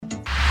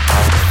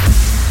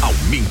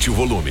Aumente o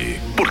volume,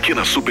 porque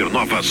na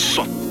Supernova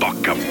só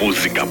toca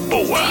música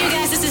boa.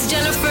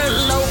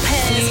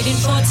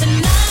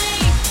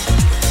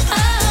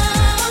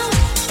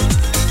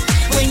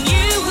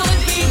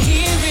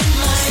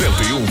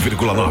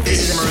 101,9.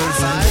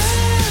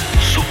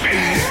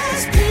 Super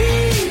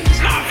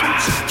Nova.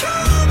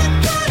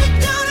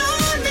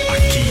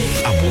 Aqui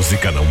a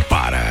música não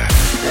para.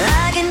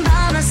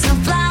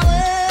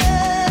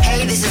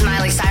 Hey, this is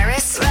Miley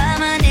Cyrus.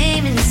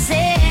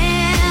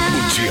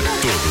 O dia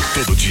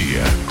todo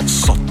dia,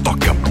 só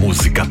toca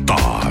música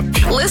top.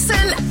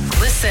 Listen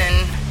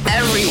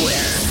everywhere.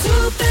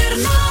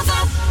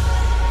 Supernova.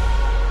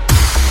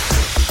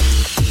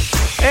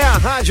 É a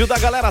rádio da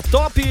galera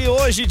top,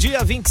 hoje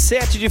dia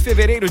 27 de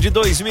fevereiro de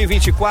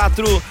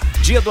 2024,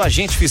 dia do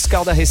agente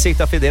fiscal da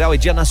Receita Federal e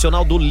dia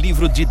nacional do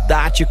livro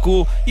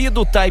didático e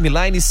do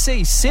timeline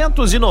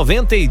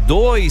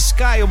 692.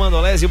 Caio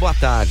Mandolesi, boa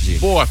tarde.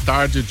 Boa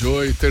tarde,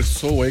 Joey.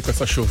 Terçou aí com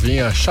essa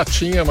chuvinha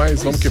chatinha,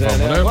 mas vamos que vamos,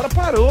 né? Agora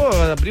parou,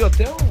 abriu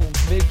até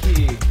meio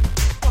que...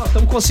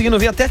 Estamos conseguindo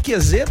ver até a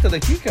queseta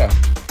daqui, cara.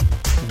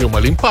 Deu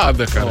uma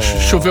limpada, cara.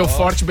 Choveu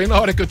forte bem na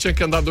hora que eu tinha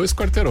que andar 2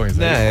 quarteirões.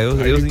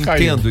 Eu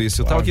entendo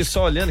isso. Eu tava aqui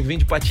só olhando que vem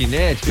de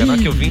patinete, cara. Na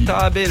hora que eu vim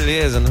tava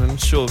beleza. Não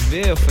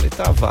choveu, eu falei,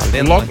 tá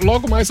valendo.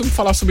 Logo mais vamos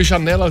falar sobre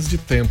janelas de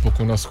tempo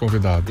com o nosso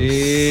convidado.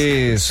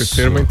 Isso. Esse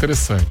termo é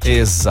interessante.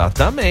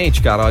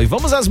 Exatamente, cara. E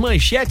vamos às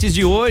manchetes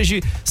de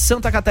hoje.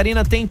 Santa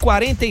Catarina tem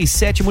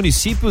 47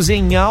 municípios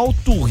em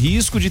alto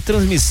risco de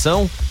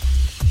transmissão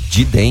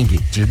de dengue.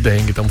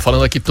 Estamos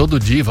falando aqui todo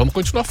dia, vamos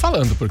continuar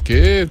falando,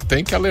 porque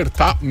tem que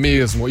alertar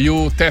mesmo. E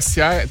o TSE,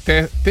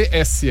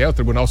 o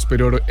Tribunal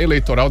Superior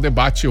Eleitoral,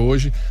 debate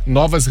hoje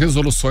novas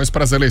resoluções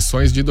para as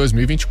eleições de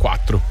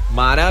 2024.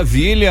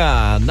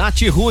 Maravilha!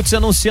 Nath Roots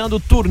anunciando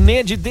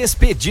turnê de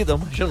despedida.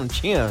 Já não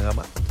tinha?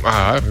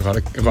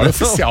 Agora é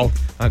oficial.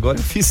 Agora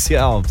é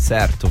oficial,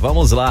 certo.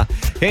 Vamos lá.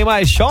 Quem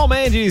mais? Shawn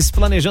Mendes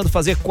planejando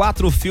fazer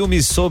 4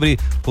 filmes sobre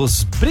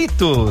os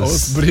Britos.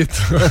 Os Britos.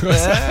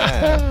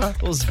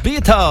 Os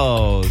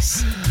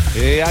Beatles.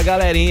 E a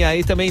galerinha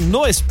aí também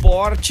no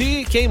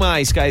esporte. Quem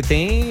mais, Caio?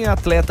 Tem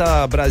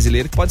atleta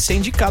brasileiro que pode ser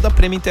indicado a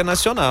prêmio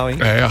internacional, hein?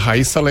 A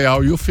Raíssa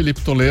Leal e o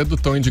Felipe Toledo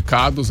estão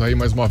indicados aí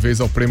mais uma vez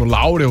ao prêmio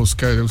Laureus,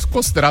 que é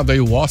considerado aí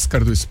o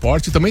Oscar do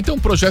esporte. E também tem um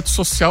projeto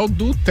social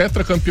do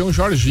tetracampeão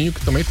Jorginho,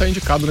 que também está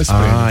indicado nesse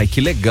prêmio. Ai, que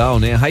legal,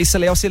 né? A Raíssa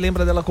Leal, você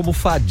lembra dela como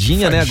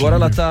fadinha, né? Agora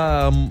ela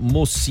tá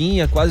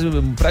mocinha, quase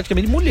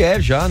praticamente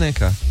mulher já, né,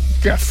 cara?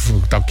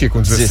 Tá o quê? Com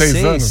 16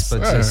 anos? Pra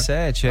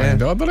 17,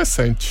 Ainda é um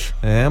adolescente.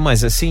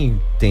 Mas assim,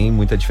 tem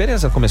muita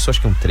diferença. Ela começou acho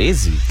que com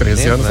 13.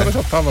 13 anos, né? Ela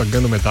já tava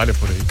ganhando medalha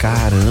por aí.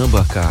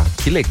 Caramba, cara.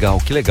 Que legal,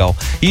 que legal.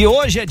 E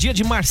hoje é dia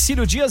de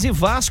Marcílio Dias e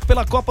Vasco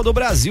pela Copa do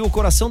Brasil. O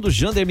coração do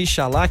Jander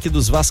Michalak,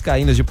 dos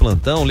vascaínos de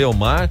plantão,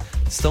 Leomar,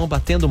 estão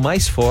batendo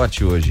mais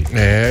forte hoje.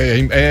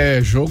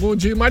 É jogo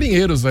de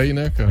marinheiros aí,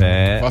 né, cara?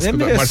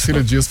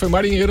 Marcílio Dias foi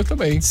marinheiro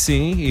também.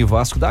 Sim, e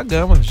Vasco da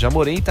Gama. Já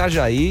morei em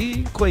Itajaí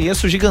e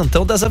conheço o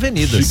Gigantão das Avenidas.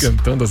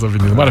 Gigantão das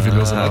Avenidas,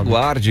 maravilhoso.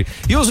 Aguarde.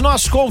 E os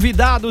nossos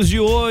convidados de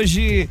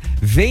hoje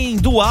vêm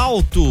do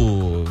alto,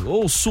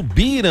 ou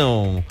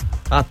subiram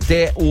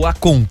até o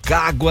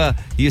Aconcágua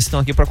e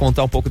estão aqui para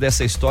contar um pouco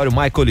dessa história. O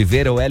Maicon de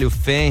Oliveira, o Hélio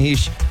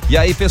Fenrich. E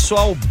aí,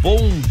 pessoal,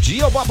 bom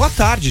dia, boa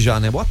tarde já,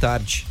 né? Boa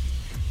tarde.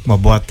 Uma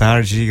boa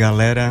tarde,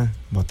 galera.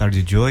 Boa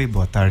tarde, Joey.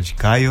 Boa tarde,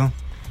 Caio.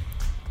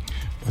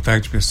 Boa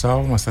tarde,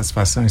 pessoal. Uma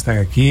satisfação estar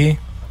aqui.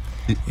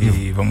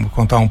 E vamos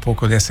contar um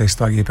pouco dessa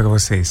história aí para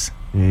vocês.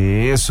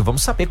 Isso,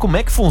 vamos saber como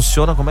é que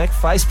funciona, como é que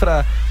faz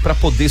para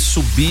poder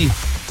subir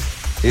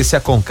esse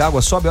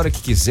Aconcágua. Sobe a hora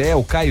que quiser,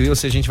 o Caio e eu,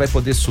 se a gente vai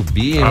poder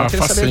subir. Eu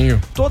queria saber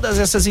todas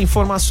essas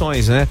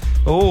informações, né?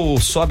 Ou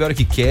sobe a hora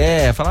que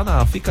quer, fala,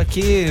 não, fica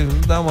aqui,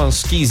 dá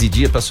uns 15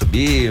 dias para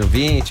subir,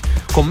 20.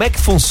 Como é que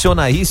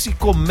funciona isso e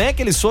como é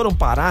que eles foram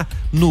parar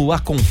no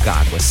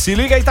Aconcágua? Se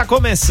liga aí, tá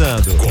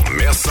começando.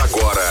 Começa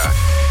agora.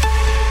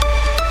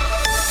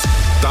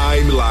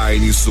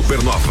 Timeline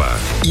Supernova.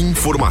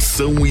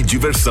 Informação e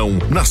diversão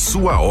na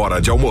sua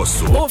hora de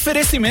almoço.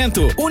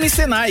 Oferecimento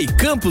Unicenai,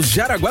 Campus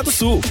Jaraguá do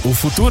Sul. O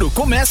futuro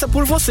começa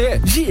por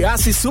você.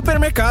 Giasse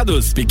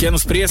Supermercados.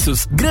 Pequenos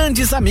preços,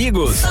 grandes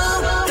amigos.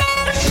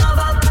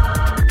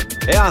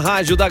 É a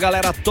rádio da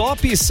galera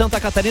top. Santa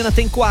Catarina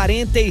tem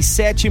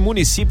 47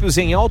 municípios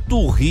em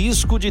alto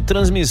risco de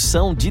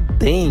transmissão de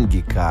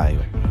dengue,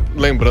 Caio.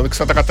 Lembrando que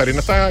Santa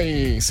Catarina está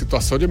em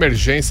situação de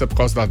emergência por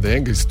causa da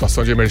dengue,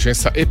 situação de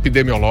emergência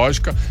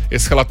epidemiológica.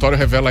 Esse relatório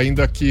revela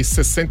ainda que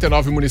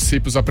 69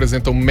 municípios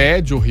apresentam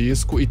médio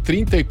risco e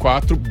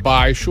 34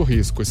 baixo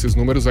risco. Esses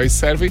números aí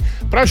servem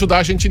para ajudar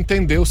a gente a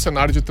entender o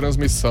cenário de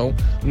transmissão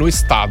no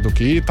estado,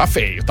 que tá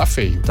feio. Tá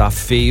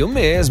feio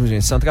mesmo,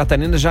 gente. Santa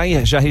Catarina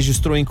já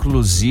registrou,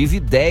 inclusive,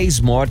 10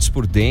 mortes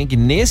por dengue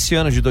nesse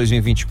ano de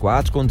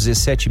 2024, com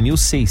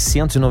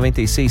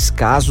 17.696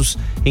 casos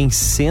em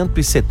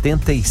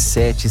 177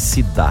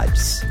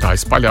 cidades. Tá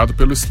espalhado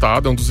pelo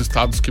estado, é um dos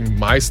estados que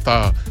mais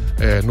está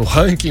no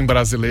ranking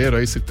brasileiro,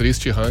 esse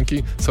triste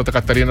ranking. Santa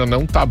Catarina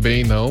não tá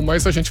bem não,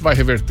 mas a gente vai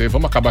reverter,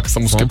 vamos acabar com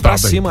essa mosquitada.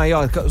 Vamos pra cima aí,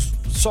 ó.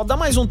 só dá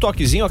mais um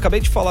toquezinho. Eu acabei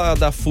de falar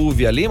da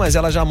Fúvia ali, mas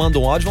ela já manda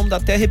um áudio. Vamos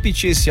até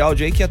repetir esse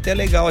áudio aí, que é até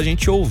legal a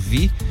gente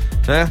ouvir,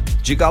 né?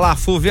 Diga lá,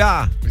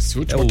 Fúvia. Esse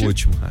último é o aqui.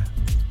 último.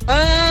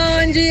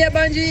 Bom dia.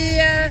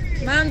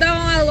 Mandar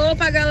um alô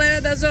pra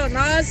galera da Zona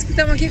Oeste que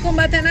estamos aqui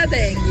combatendo a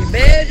dengue.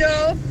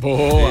 Beijo.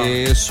 Boa.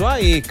 Isso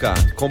aí, cara.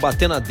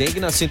 Combatendo a dengue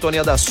na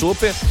sintonia da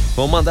Super.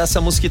 Vamos mandar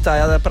essa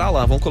mosquitaiada pra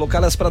lá. Vamos colocar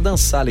elas pra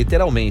dançar,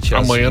 literalmente.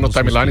 Amanhã no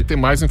timeline tem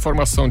mais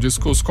informação disso,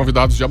 que os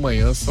convidados de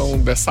amanhã são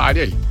dessa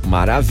área aí.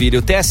 Maravilha.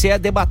 O TSE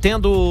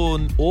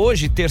debatendo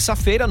hoje,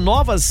 terça-feira,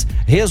 novas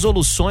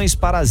resoluções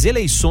para as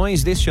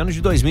eleições deste ano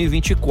de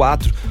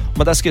 2024.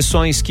 Uma das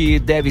questões que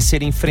deve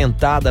ser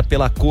enfrentada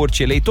pela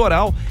Corte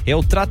Eleitoral é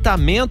o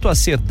tratamento a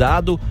ser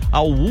dado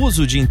ao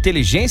uso de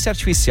inteligência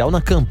artificial na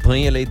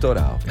campanha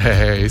eleitoral.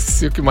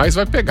 Esse é o que mais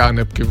vai pegar,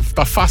 né? Porque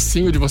tá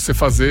facinho de você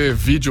fazer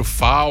vídeo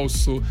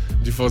falso,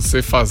 de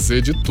você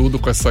fazer de tudo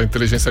com essa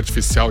inteligência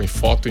artificial em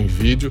foto, em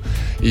vídeo.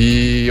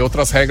 E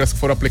outras regras que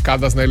foram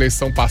aplicadas na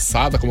eleição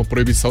passada, como a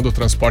proibição do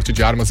transporte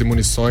de armas e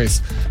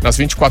munições nas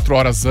 24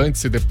 horas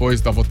antes e depois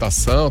da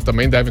votação,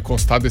 também devem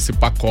constar desse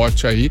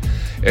pacote aí.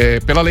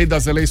 Pela lei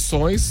das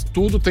eleições,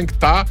 tudo tem que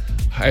estar...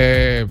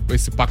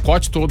 esse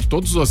pacote todo,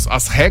 todas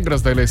as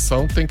regras da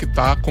eleição tem que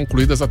estar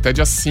concluídas até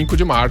dia 5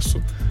 de março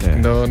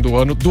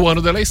do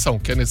ano da eleição,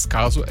 que nesse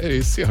caso é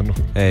esse ano.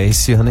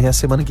 Esse ano e a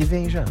semana que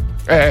vem já.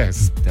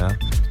 Tá?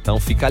 Então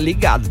fica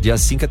ligado, dia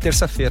 5 é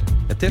terça-feira.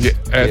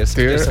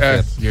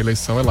 Terça-feira. E a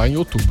eleição é lá em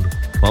outubro.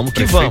 Vamos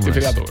que Prefeito vamos. e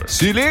vereador.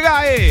 Se liga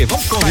aí,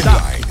 vamos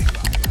convidar.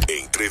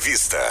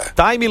 Entrevista.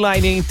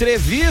 Timeline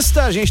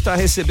Entrevista, a gente está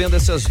recebendo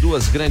essas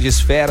duas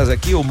grandes feras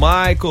aqui, o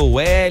Maicon, o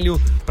Hélio,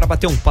 para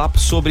bater um papo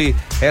sobre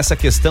essa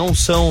questão.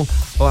 São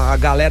a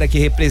galera que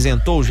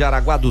representou o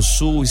Jaraguá do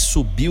Sul e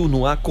subiu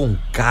no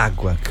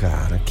Aconcágua,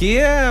 cara, que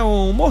é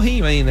um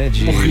morrinho aí, né?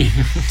 Morrinho.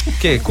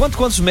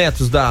 Quantos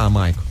metros dá,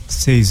 Maicon?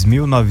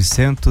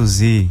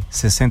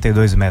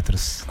 6.962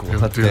 metros.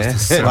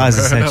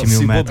 Quase 7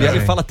 mil metros. Ele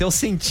fala até os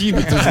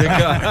centímetros, né,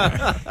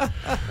 cara?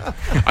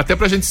 Até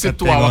pra gente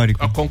situar,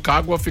 a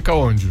Aconcágua fica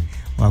onde?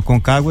 O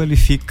Aconcágua, ele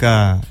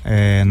fica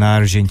na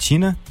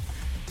Argentina,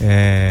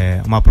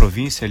 uma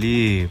província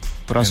ali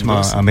próxima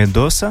a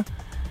Mendoza.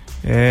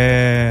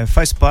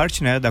 Faz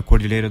parte, né, da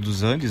Cordilheira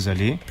dos Andes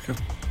ali.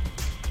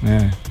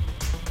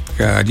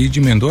 Ali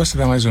de Mendoza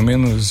dá mais ou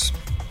menos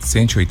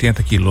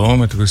 180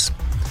 quilômetros.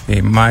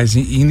 Mas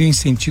indo em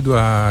sentido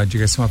à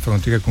direção à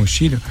fronteira com o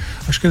Chile,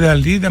 acho que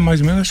dali dá mais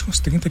ou menos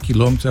uns 30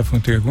 quilômetros da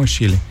fronteira com o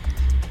Chile.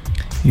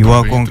 E o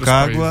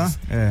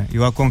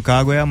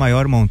Aconcágua é a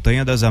maior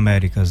montanha das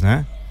Américas,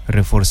 né?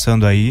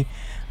 Reforçando aí,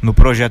 no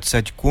projeto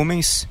 7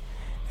 Cumens,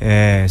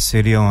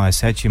 seriam as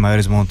 7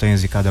 maiores montanhas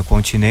de cada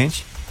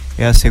continente,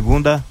 é a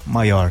segunda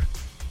maior.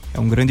 É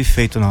um grande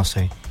feito nosso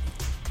aí.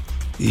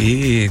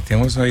 E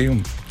temos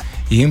aí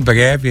e em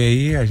breve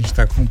aí a gente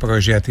está com um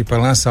projeto aí para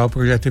lançar o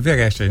projeto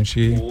Everest. A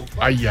gente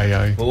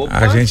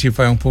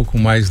vai um pouco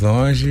mais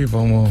longe,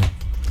 vamos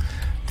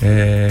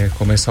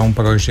começar um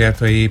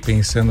projeto aí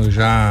pensando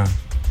já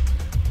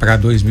para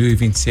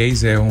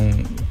 2026. É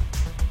um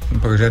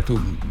projeto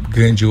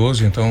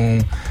grandioso, então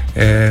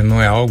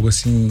não é algo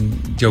assim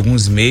de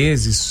alguns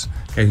meses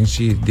que a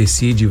gente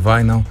decide e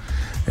vai, não.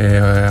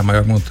 É a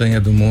maior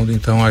montanha do mundo,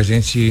 então a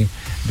gente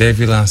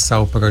deve lançar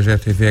o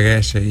projeto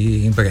Everest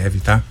aí em breve,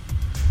 tá?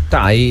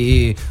 Tá,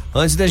 e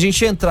antes da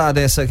gente entrar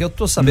nessa aqui, eu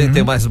tô sabendo que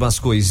tem mais umas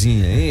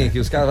coisinhas aí, que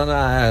os caras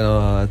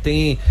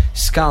tem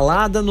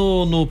escalada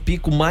no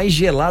pico mais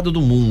gelado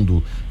do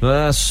mundo,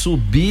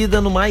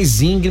 subida no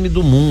mais íngreme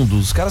do mundo,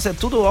 os caras é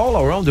tudo all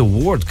around the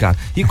world, cara.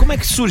 E como é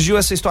que surgiu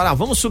essa história?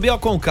 Vamos subir ao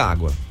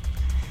Aconcágua.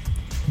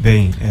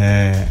 Bem,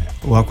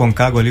 o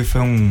Aconcágua ali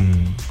foi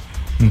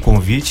um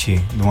convite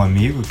de um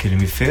amigo que ele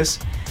me fez.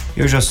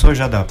 Eu já sou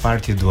da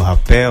parte do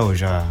rapel,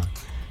 já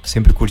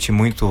sempre curti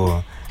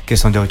muito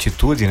questão de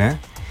altitude, né?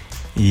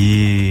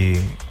 E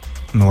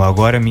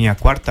agora é minha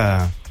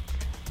quarta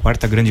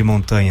grande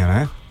montanha,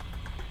 né?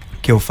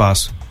 Que eu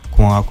faço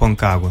com a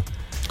Aconcágua.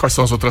 Quais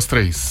são as outras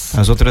 3?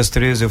 As outras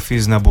 3 eu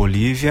fiz na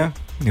Bolívia,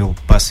 eu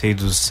passei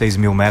dos 6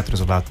 mil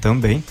metros lá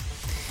também.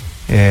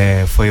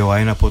 Foi o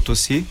Huayna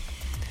Potosí,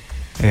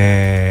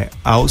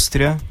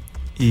 Áustria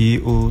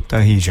e o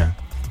Tarija.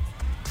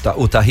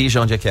 O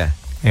Tarija onde é que é?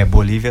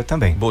 Bolívia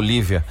também.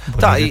 Bolívia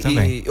tá,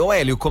 e ô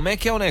Hélio, como é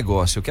que é o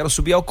negócio? Eu quero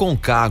subir ao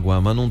Aconcágua,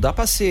 mas não dá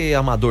pra ser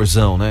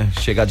amadorzão, né?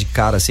 Chegar de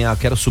cara assim,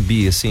 quero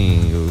subir,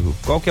 assim,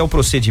 qual que é o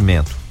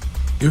procedimento?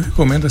 Eu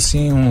recomendo,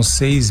 assim, uns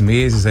 6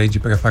 meses aí de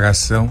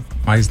preparação,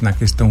 mais na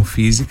questão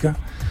física.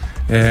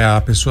 A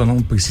pessoa não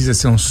precisa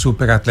ser um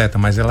super atleta,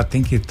 mas ela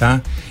tem que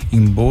estar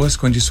em boas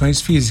condições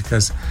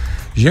físicas.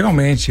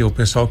 Geralmente, o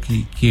pessoal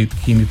que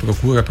me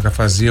procura para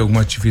fazer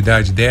alguma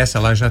atividade dessa,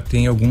 ela já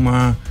tem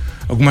alguma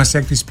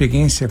certa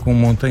experiência com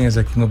montanhas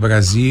aqui no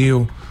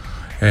Brasil,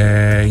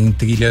 em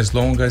trilhas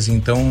longas.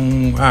 Então,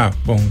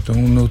 então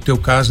no teu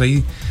caso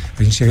aí,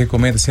 a gente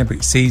recomenda sempre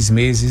 6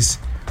 meses,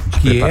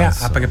 que é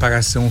a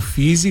preparação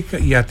física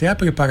e até a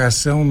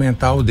preparação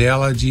mental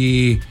dela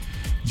de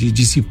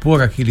se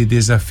pôr aquele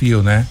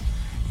desafio, né?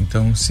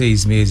 Então,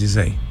 6 meses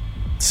aí.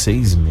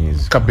 6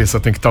 meses. A cabeça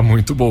tem que estar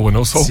muito boa,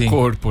 não só Sim. o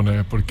corpo,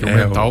 né? Porque o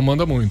mental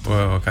manda muito.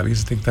 A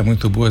cabeça tem que estar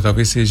muito boa,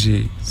 talvez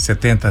seja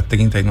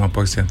 70-30 aí numa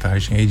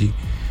porcentagem aí de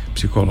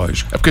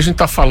psicológica. É porque a gente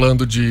tá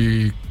falando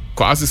de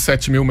quase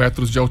 7.000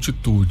 metros de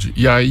altitude.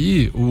 E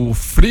aí o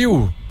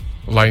frio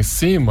lá em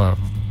cima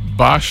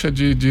baixa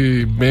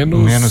de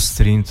menos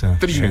 30.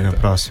 Chega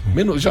próximo.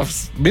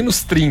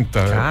 Menos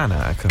 30.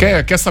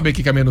 Caraca. Quer saber o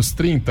que é menos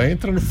 30?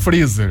 Entra no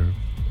freezer.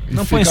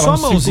 Não, põe só a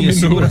mãozinha,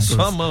 segura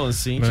só a mão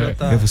assim, né? Já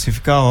tá. É você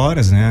ficar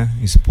horas, né,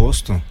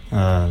 exposto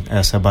a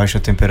essa baixa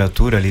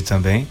temperatura ali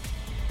também.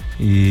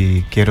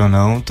 E queira ou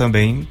não,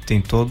 também tem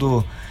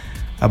toda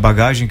a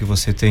bagagem que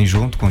você tem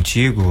junto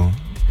contigo.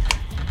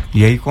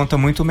 E aí conta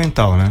muito o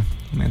mental, né?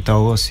 O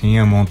mental, assim,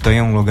 a montanha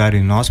é um lugar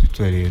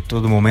inóspito,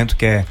 todo momento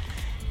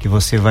que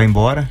você vai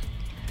embora.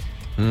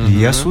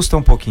 E assusta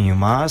um pouquinho,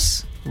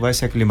 mas vai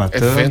se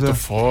aclimatando. É vento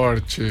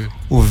forte.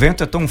 O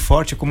vento é tão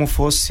forte como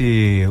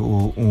fosse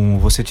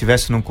você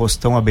estivesse num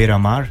costão à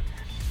beira-mar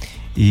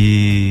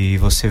e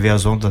você vê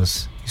as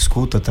ondas,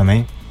 escuta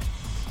também,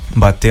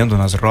 batendo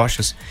nas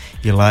rochas.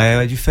 E lá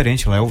é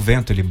diferente, lá é o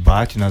vento, ele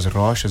bate nas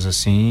rochas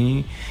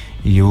assim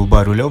e o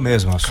barulho é o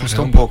mesmo,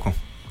 assusta um pouco.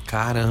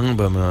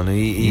 Caramba, mano.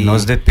 E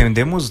nós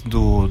dependemos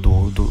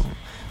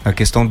da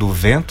questão do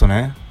vento,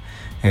 né?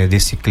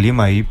 Desse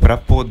clima aí para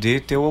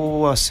poder ter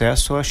o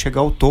acesso a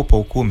chegar ao topo,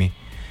 ao cume,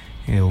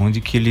 onde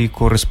que ele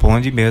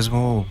corresponde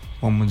mesmo,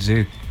 vamos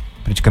dizer,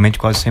 praticamente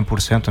quase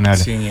 100%, né,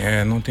 Hélio? Sim,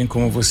 não tem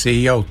como você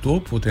ir ao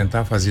topo,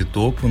 tentar fazer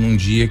topo num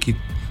dia que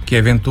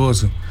é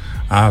ventoso.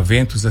 Há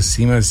ventos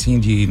acima, assim,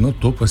 no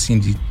topo, assim,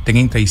 de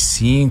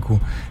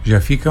 35, já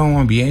fica um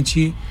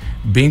ambiente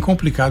bem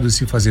complicado de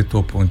se fazer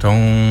topo. Então,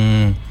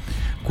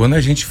 quando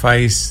a gente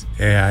faz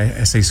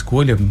essa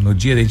escolha no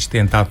dia de a gente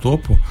tentar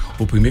topo,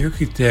 o primeiro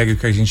critério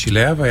que a gente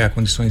leva é as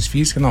condições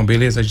físicas. Não,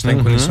 beleza, a gente está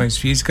em condições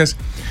físicas,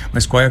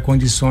 mas qual é a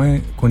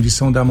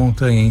condição da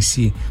montanha em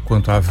si,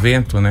 quanto a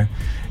vento, né?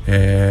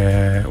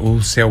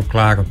 O céu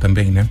claro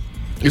também, né?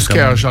 Isso então, que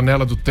é a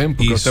janela do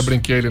tempo, que eu até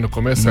brinquei ali no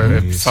começo,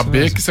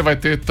 saber mesmo. Que você vai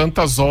ter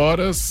tantas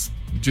horas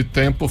de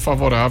tempo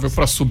favorável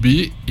para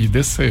subir e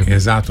descer.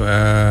 Exato.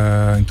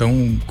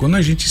 Então, quando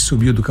a gente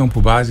subiu do campo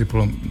base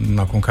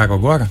na Aconcágua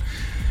agora,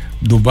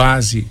 do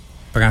base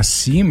para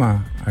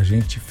cima, a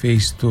gente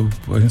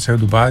saiu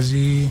do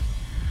base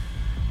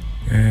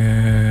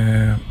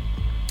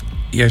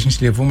e a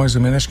gente levou mais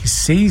ou menos, acho que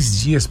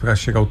 6 dias para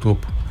chegar ao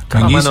topo.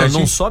 Mas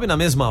não sobe na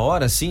mesma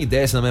hora assim e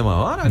desce na mesma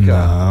hora,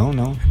 cara?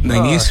 Não. No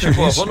início,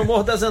 vou no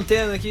Morro das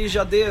Antenas aqui e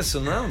já desço.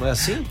 Não é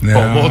assim?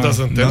 Não, o Morro das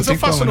Antenas eu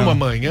faço numa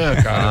manhã,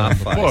 cara.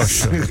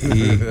 Poxa.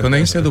 E quando a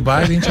gente saiu do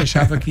base, a gente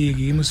achava que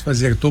iríamos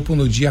fazer topo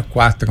no dia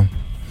 4.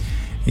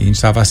 E a gente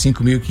estava a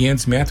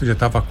 5.500 metros, já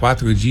estava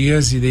 4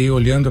 dias, e daí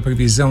olhando a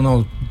previsão,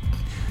 não,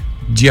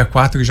 dia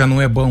 4 já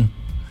não é bom.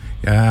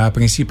 A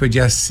princípio é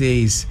dia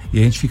 6,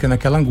 e a gente fica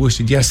naquela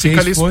angústia. Dia 6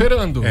 fica ali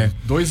esperando,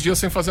 2 dias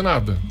sem fazer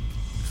nada.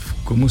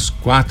 Como uns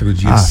 4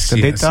 dias.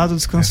 Fica deitado,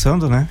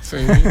 descansando, né?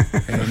 Sim.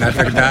 Na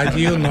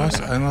verdade, a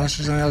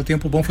nossa janela de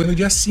tempo bom foi no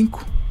dia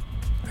 5.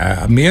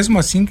 Mesmo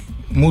assim,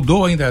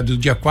 mudou ainda. Do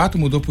dia 4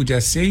 mudou pro dia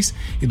 6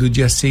 e do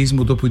dia 6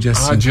 mudou pro dia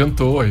 5.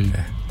 Adiantou aí.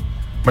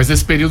 Mas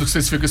esse período que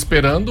vocês ficam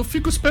esperando,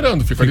 fico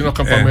ali no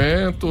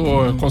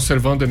acampamento,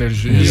 conservando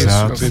energia.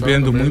 Exato.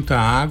 Bebendo muita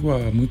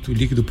água, muito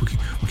líquido, porque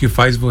o que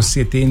faz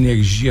você ter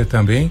energia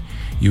também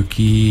e o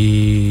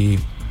que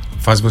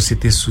faz você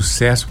ter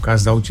sucesso por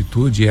causa da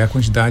altitude é a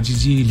quantidade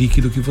de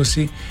líquido que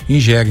você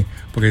ingere.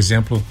 Por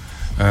exemplo,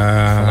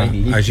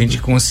 a gente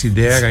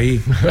considera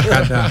aí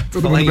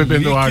todo mundo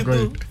bebendo água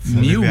aí.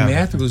 1.000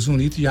 metros, 1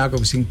 litro de água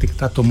você tem que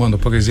estar tomando.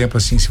 Por exemplo,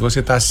 assim, se você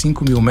está a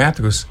 5.000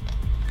 metros,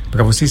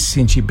 para você se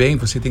sentir bem,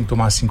 você tem que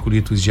tomar 5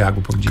 litros de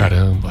água por dia.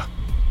 Caramba!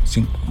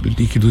 5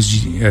 litros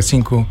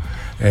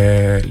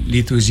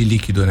de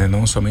líquido, né?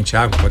 Não somente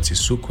água, pode ser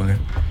suco, né?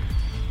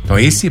 Então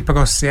esse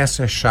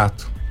processo é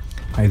chato.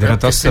 A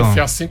hidratação. Você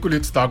enfiar 5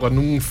 litros d'água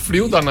num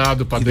frio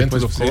danado para dentro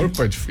do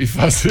corpo e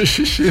fazer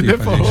xixi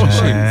depois.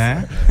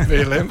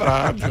 Bem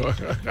lembrado.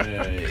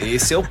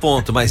 Esse é o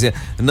ponto, mas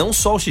não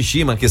só o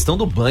xixi, mas a questão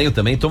do banho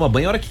também. Toma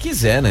banho a hora que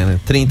quiser, né?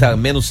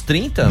 Menos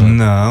 30?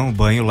 Não, o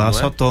banho lá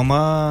só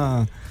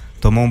toma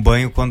um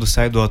banho quando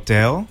sai do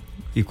hotel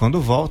e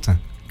quando volta.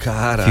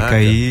 Caraca. Fica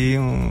aí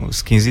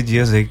uns 15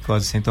 dias aí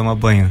quase sem tomar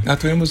banho.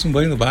 Tomamos um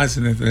banho no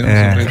base, né?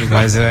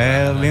 Mas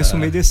é lenço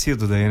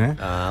umedecido daí, né?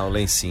 O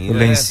lencinho. O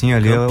lencinho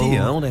ali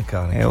campeão, né,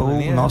 cara? É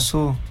o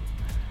nosso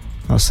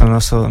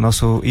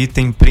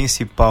item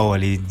principal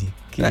ali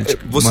que a gente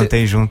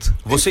mantém junto.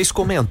 Vocês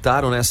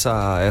comentaram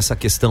essa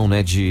questão,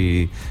 né,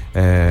 de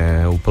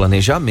o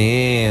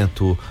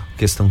planejamento,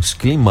 questões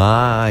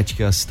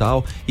climáticas e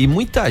tal, e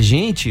muita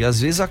gente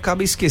às vezes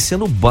acaba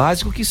esquecendo o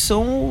básico, que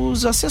são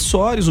os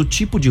acessórios, o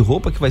tipo de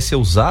roupa que vai ser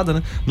usada,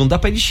 né? Não dá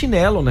pra ir de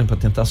chinelo, né, pra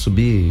tentar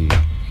subir,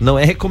 não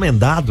é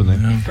recomendado,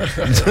 né?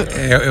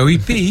 É o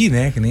IPI,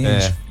 né, que nem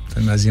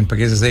nas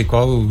empresas aí,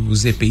 qual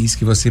os EPIs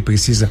que você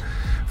precisa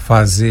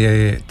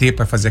ter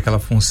para fazer aquela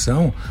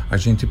função. A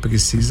gente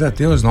precisa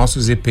ter os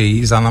nossos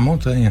EPIs lá na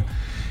montanha.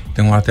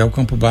 Então, até o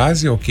campo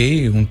base,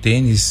 ok, um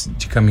tênis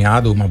de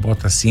caminhada, uma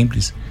bota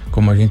simples,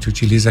 como a gente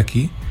utiliza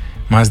aqui,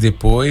 mas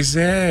depois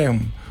é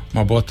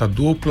uma bota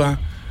dupla,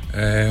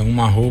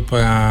 uma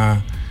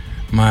roupa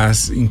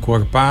mais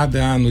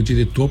encorpada. No dia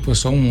de topo é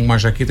só uma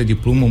jaqueta de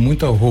pluma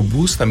muito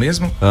robusta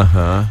mesmo,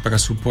 para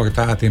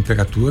suportar a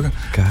temperatura.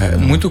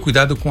 Muito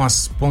cuidado com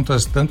as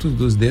pontas tanto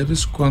dos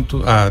dedos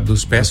quanto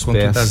dos pés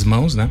quanto das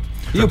mãos, né?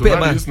 E o pé,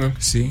 né?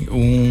 Sim,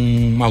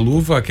 uma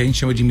luva que a gente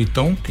chama de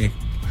miton, que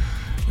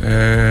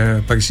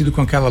é parecido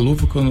com aquela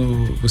luva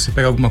quando você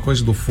pega alguma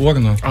coisa do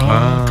forno.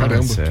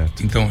 Caramba.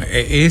 Certo. Então,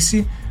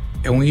 esse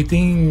é um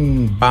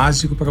item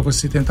básico para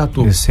você tentar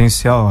topo.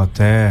 Essencial,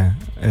 até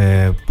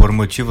por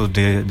motivo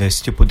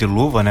desse tipo de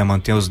luva, né?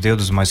 Manter os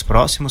dedos mais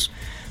próximos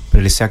para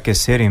eles se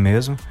aquecerem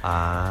mesmo.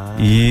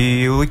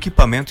 E o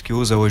equipamento que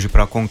usa hoje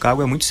para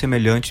Aconcágua é muito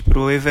semelhante para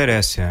o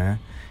Everest, né?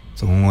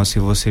 Então, assim,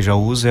 você já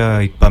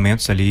usa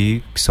equipamentos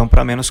ali que são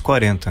para menos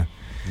 40.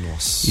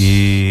 Nossa.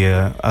 E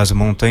as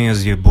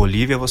montanhas de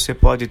Bolívia você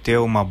pode ter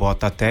uma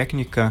bota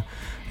técnica,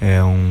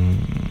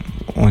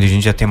 onde a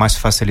gente já tem mais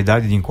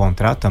facilidade de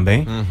encontrar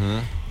também,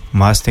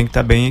 mas tem que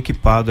estar bem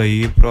equipado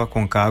aí para o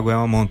Aconcágua, é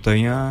uma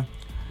montanha.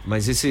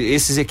 Mas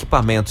esses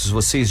equipamentos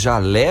vocês já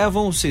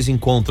levam, vocês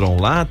encontram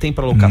lá, tem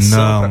para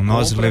locação? Não,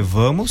 nós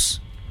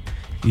levamos.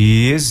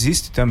 E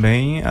existe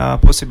também a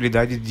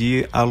possibilidade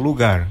de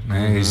alugar,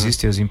 né?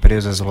 Existem as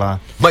empresas lá.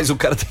 Mas o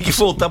cara tem que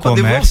voltar para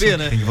devolver,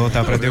 né? Tem que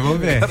voltar para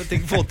devolver. O cara tem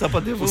que voltar para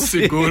devolver. O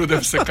seguro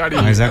deve ser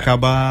carinho. Mas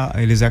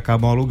eles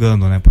acabam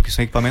alugando, né? Porque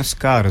são equipamentos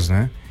caros,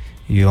 né?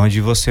 E onde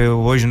você,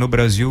 hoje no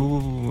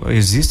Brasil,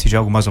 existe já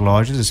algumas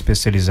lojas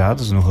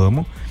especializadas no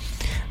ramo,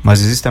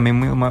 mas existe também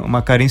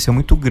uma carência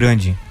muito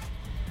grande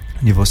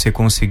de você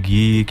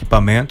conseguir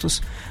equipamentos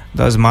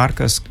das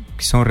marcas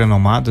que são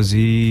renomadas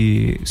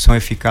e são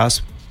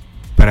eficazes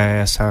para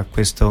essa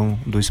questão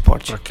do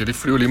esporte. Para aquele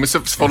frio ali. Mas você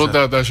falou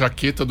da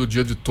jaqueta do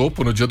dia de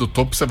topo. No dia do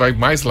topo você vai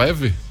mais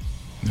leve?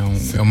 Não,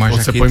 é uma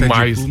jaqueta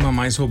de pluma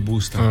mais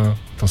robusta.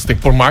 Então você tem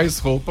que pôr mais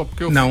roupa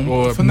porque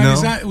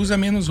usa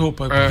menos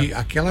roupa, porque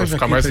aquela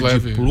jaqueta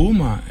de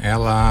pluma,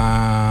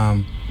 ela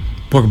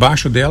por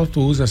baixo dela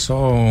tu usa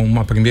só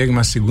uma primeira e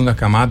uma segunda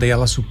camada e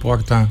ela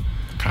suporta.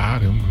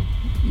 Caramba.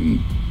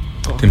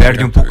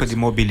 Perde um pouco de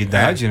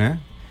mobilidade, né?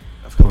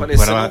 Fica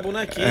parecendo um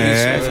bonequinho.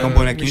 Fica um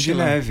bonequinho Michelin.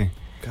 De leve.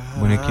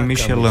 Bonequinho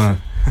Michelin.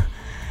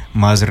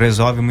 Mas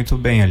resolve muito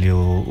bem ali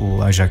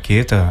a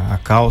jaqueta, a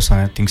calça,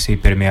 né? Tem que ser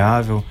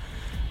impermeável.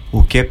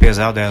 O que é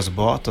pesado é as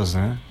botas,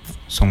 né?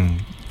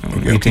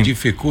 O que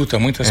dificulta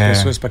muitas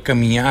pessoas para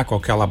caminhar com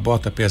aquela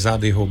bota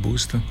pesada e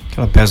robusta.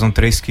 Ela pesam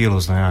 3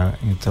 quilos, né?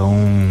 Então...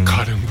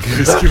 Caramba,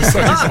 3 quilos só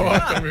de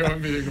bota, meu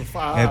amigo.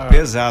 É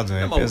pesado,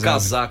 mas pesado. O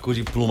casaco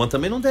de pluma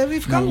também não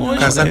deve ficar longe. O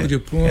casaco de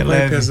pluma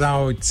vai pesar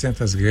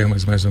 800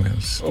 gramas, mais ou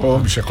menos.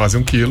 Bicho, é quase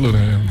 1 quilo,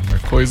 né? Uma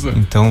coisa...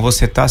 Então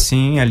você tá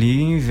assim, ali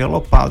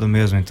envelopado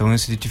mesmo. Então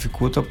isso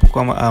dificulta um pouco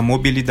a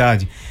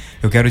mobilidade.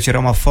 Eu quero tirar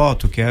uma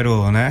foto,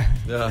 né?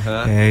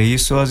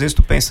 Isso às vezes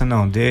tu pensa,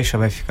 não, deixa,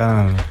 vai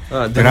ficar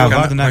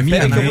gravado na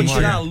minha mente. Eu vou memória.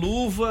 tirar a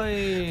luva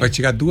e... Vai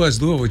tirar 2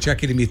 luvas, vou tirar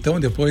aquele mitão,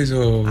 depois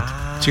eu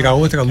tirar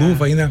outra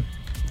luva ainda.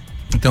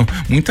 Então,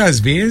 muitas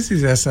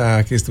vezes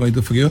essa questão aí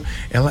do frio,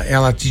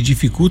 ela te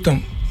dificulta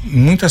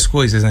muitas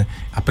coisas, né?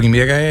 A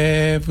primeira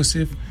é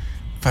você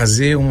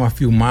fazer uma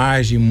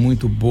filmagem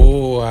muito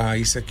boa,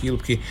 isso, aquilo,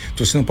 porque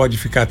você não pode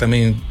ficar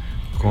também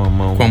com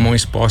a mão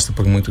exposta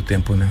por muito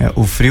tempo, né?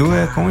 O frio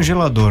é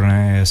congelador,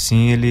 né?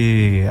 Assim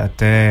ele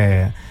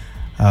até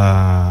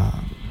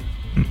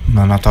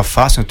na tua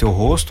face, no teu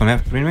rosto, né?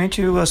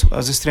 Primeiramente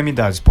as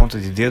extremidades, ponta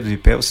de dedo, de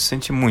pé, você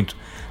sente muito.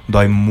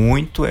 Dói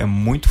muito, é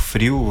muito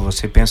frio,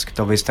 você pensa que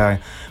talvez está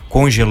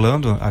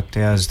congelando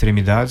até as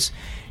extremidades.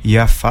 E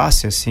a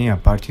face, assim, a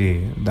parte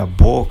da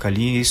boca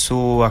ali,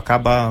 isso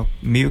acaba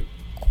meio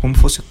como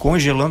se fosse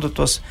congelando as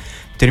tuas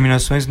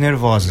terminações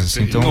nervosas,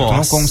 assim. Então tu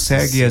não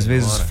consegue às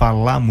vezes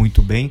falar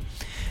muito bem,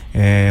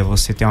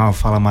 você tem uma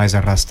fala mais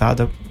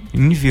arrastada,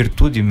 em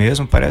virtude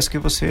mesmo, parece que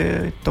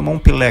você tomou um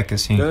pileque,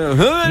 assim.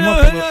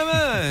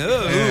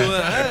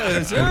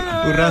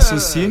 O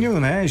raciocínio,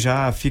 né,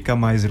 já fica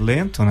mais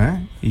lento,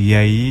 né, e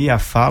aí a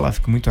fala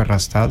fica muito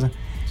arrastada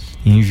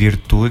em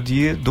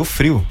virtude do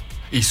frio.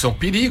 Isso é um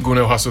perigo,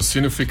 né? O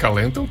raciocínio fica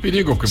lento, é um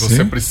perigo, porque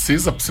você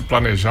precisa se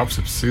planejar,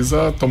 você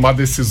precisa tomar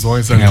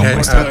decisões ali. É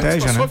uma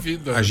estratégia, né? Sua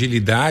vida.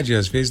 Agilidade,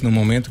 às vezes no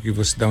momento que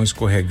você dá um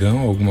escorregão,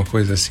 alguma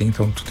coisa assim,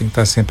 então tu tem que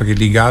estar sempre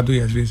ligado, e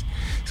às vezes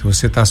se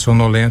você está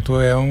sonolento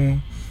é um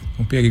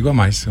perigo a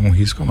mais, é um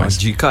risco a mais. Uma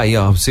dica aí,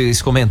 ó,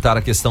 vocês comentaram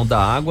a questão da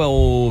água,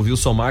 o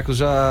Wilson Marcos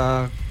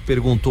já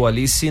perguntou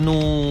ali se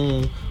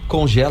não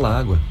congela a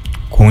água.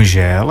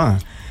 Congela?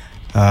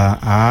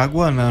 A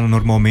água,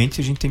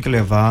 normalmente a gente tem que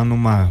levar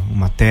numa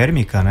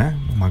térmica, né?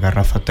 Uma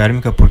garrafa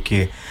térmica,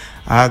 porque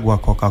água,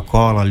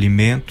 Coca-Cola,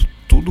 alimento,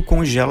 tudo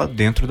congela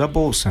dentro da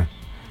bolsa.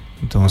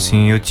 Então,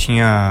 assim, eu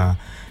tinha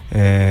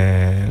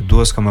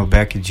 2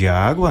 Camelback de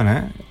água,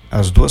 né?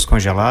 As 2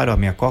 congelaram, a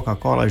minha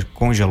Coca-Cola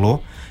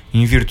congelou.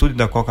 Em virtude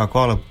da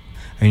Coca-Cola,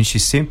 a gente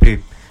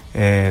sempre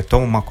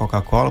toma uma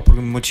Coca-Cola por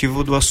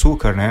motivo do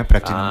açúcar, né? Para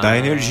te dar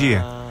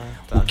energia.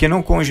 Tá. O que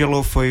não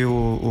congelou foi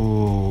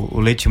o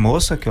leite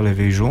moça que eu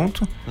levei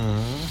junto,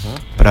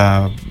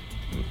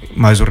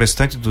 mas o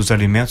restante dos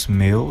alimentos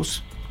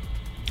meus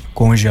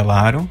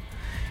congelaram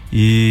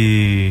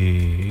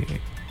e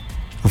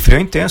o frio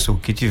é intenso, o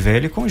que tiver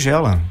ele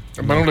congela.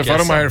 Mas não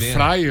levaram uma air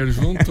fryer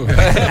junto?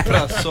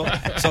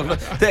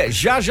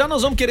 Já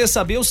nós vamos querer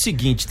saber o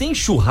seguinte: tem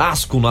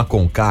churrasco na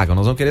Aconcágua?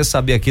 Nós vamos querer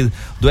saber aqui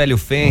do Hélio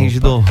Fenrich,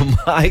 do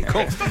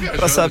Maicon,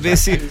 pra saber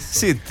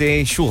se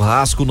tem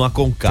churrasco no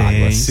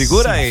Aconcágua.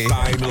 Segura aí.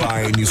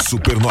 Timeline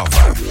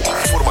Supernova.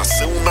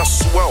 Informação na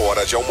sua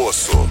hora de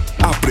almoço.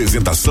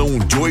 Apresentação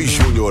Joey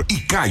Júnior e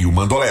Caio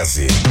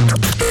Mandolesi.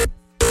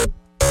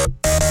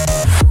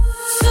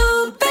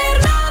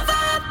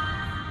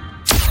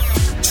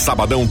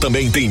 Sabadão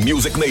também tem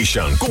Music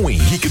Nation com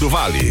Henrique do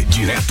Vale,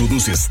 direto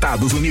dos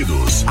Estados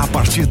Unidos. A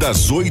partir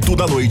das 8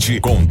 da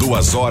noite, com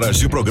 2 horas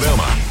de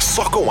programa,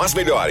 só com as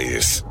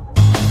melhores.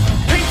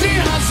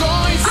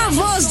 A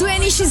voz do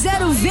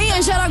NX0 vem a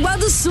Jaraguá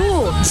do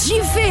Sul,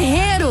 de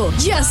Fevereiro,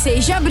 dia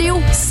 6 de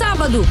abril,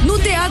 sábado, no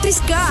Teatro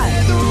Scar.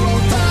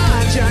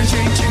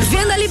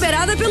 Venda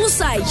liberada pelo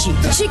site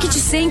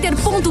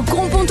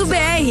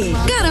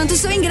ticketcenter.com.br. Garanta o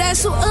seu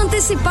ingresso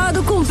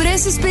antecipado com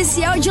preço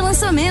especial de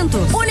lançamento.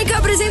 Única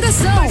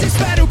apresentação. Mas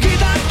espero que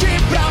daqui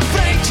pra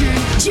frente.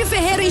 De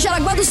Fevereiro em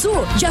Jaraguá do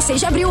Sul, dia 6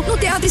 de abril, no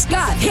Teatro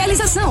Scar.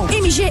 Realização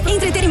MG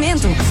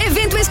Entretenimento.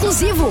 Evento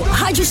exclusivo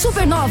Rádio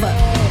Supernova.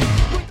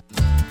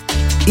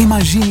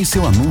 Imagine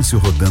seu anúncio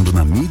rodando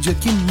na mídia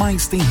que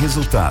mais tem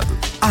resultado.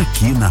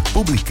 Aqui na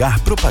Publicar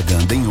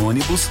Propaganda em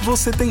Ônibus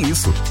você tem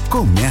isso.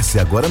 Comece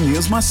agora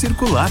mesmo a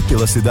circular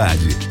pela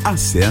cidade.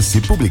 Acesse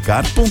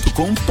publicar.com.br.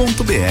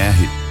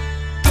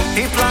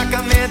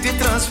 Emplacamento e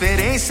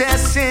transferência é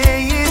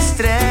sem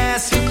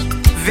estresse.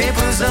 Vem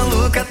pro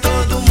Zanluca,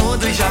 todo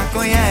mundo já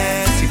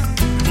conhece.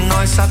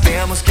 Nós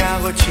sabemos que a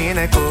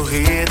rotina é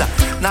corrida.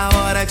 Na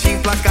hora de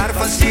emplacar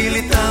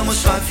facilitamos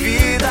sua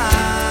vida.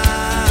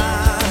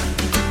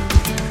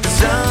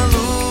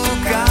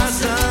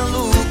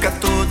 Zanluca,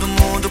 todo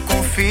mundo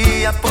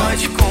confia,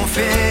 pode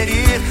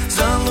conferir.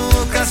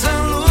 Zanluca,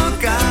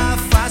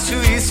 fácil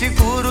e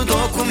seguro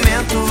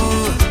documento.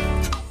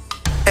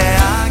 É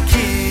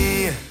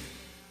aqui.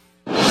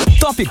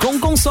 Topcom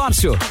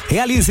Consórcio.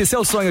 Realize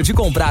seu sonho de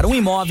comprar um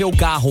imóvel,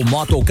 carro,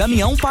 moto ou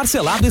caminhão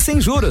parcelado e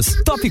sem juros.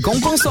 Topcom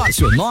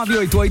Consórcio,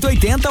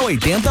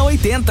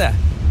 98880-8080.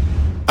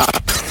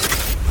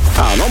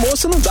 No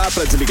almoço não dá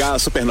pra desligar a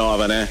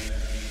Supernova, né?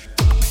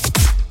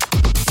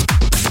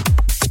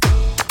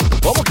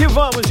 Vamos que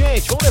vamos,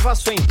 gente. Vamos levar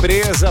sua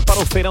empresa para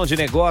o Feirão de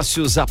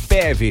Negócios, a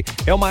PEV.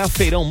 É o maior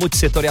feirão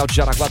multissetorial de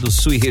Jaraguá do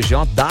Sul e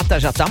região. A data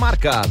já está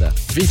marcada.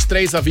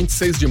 23 a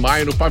 26 de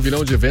maio no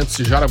pavilhão de eventos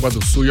de Jaraguá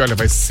do Sul. E olha,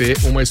 vai ser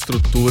uma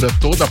estrutura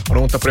toda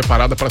pronta,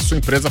 preparada para sua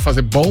empresa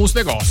fazer bons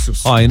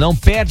negócios. E não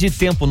perde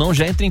tempo não.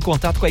 Já entre em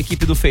contato com a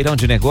equipe do Feirão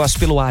de Negócios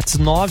pelo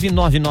WhatsApp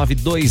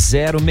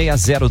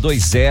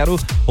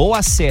 999206020 ou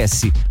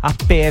acesse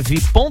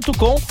apev.com.br.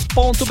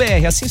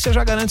 Assim você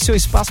já garante seu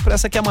espaço para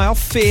essa que é a maior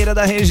feira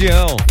da região.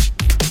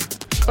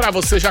 Para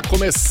você já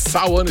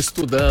começar o ano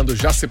estudando,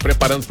 já se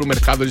preparando para o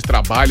mercado de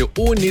trabalho,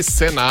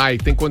 Unisenai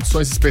tem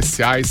condições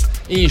especiais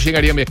em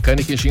engenharia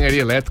mecânica e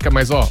engenharia elétrica,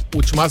 mas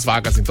últimas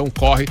vagas, então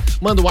corre,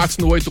 manda um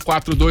WhatsApp no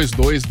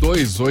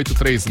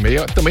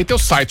 8422-2836. Também tem o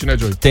site, né,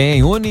 Joey?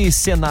 Tem,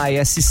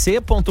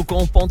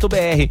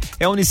 unisenaisc.com.br.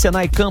 É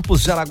Unisenai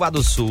Campus Jaraguá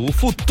do Sul. O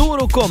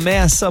futuro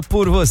começa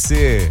por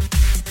você.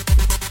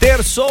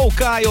 Terçou,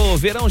 Caio,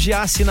 verão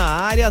Giasse na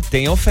área,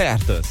 tem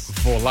ofertas.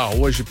 Vou lá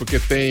hoje porque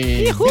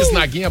tem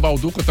bisnaguinha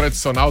balduco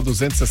tradicional,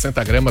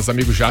 260 gramas,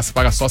 amigo Giasse,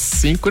 paga só R$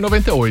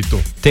 5,98.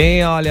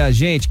 Tem, olha,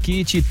 gente,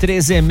 kit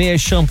 3M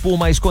shampoo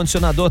mais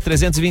condicionador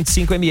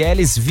 325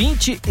 ml,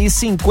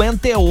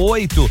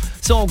 20,58.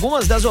 São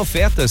algumas das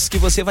ofertas que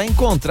você vai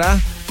encontrar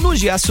no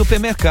Giasse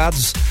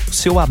Supermercados,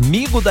 seu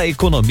amigo da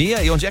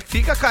economia. E onde é que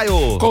fica,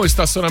 Caio? Com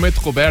estacionamento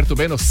coberto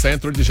bem no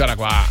centro de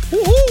Jaraguá.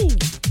 Uhul!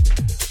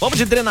 Vamos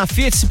de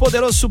Drenafit, esse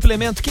poderoso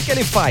suplemento, o que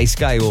ele faz,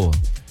 Caio?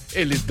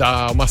 Ele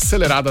dá uma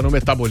acelerada no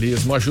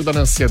metabolismo, ajuda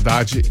na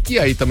ansiedade e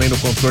aí também no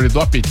controle do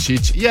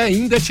apetite e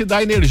ainda te dá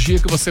a energia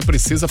que você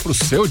precisa pro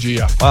seu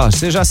dia.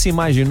 Você já se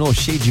imaginou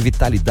cheio de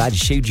vitalidade,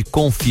 cheio de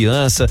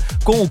confiança,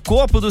 com o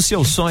corpo dos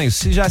seus sonhos?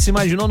 Se já se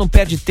imaginou, não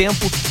perde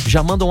tempo,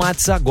 já manda um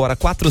WhatsApp agora,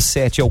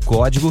 47 é o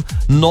código,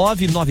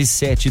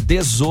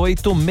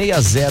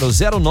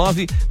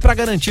 997186009 para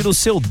garantir o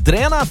seu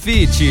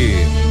Drenafit.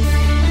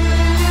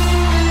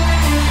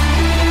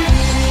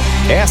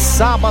 É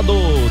sábado,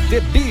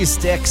 The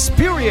Beast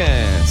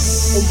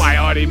Experience. O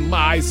maior e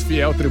mais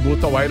fiel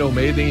tributo ao Iron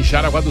Maiden em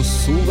Jaraguá do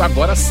Sul,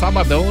 agora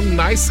sabadão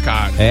na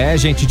Scar.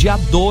 Gente, dia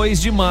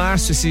 2 de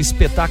março, esse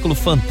espetáculo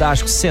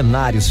fantástico,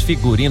 cenários,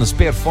 figurinos,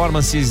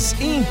 performances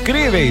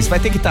incríveis. Vai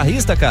ter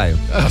guitarrista, Caio?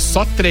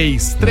 Só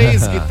três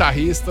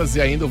guitarristas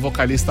e ainda o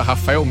vocalista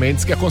Rafael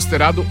Mendes, que é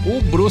considerado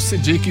o Bruce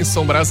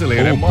Dickinson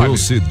brasileiro.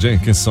 Bruce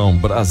Dickinson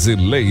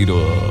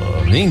brasileiro.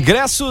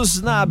 Ingressos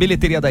na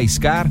bilheteria da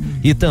Scar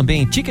e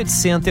também ticketcenter.com.br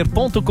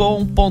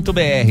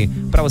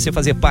para você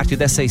fazer parte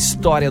dessa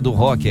história do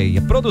rock aí.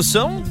 A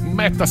produção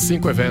Meta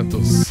 5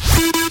 Eventos.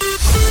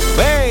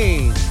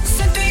 Bem,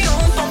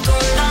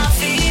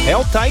 é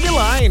o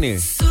Timeline.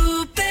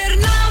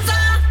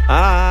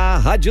 A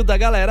rádio da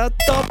galera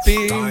top.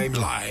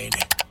 Timeline.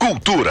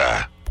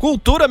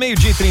 Cultura,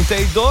 meio-dia e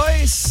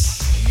 32.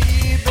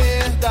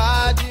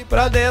 Liberdade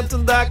pra dentro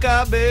da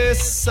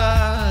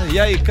cabeça. E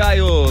aí,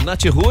 Caio,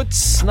 Nath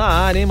Roots na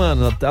área, hein,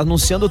 mano? Tá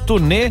anunciando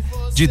turnê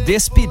de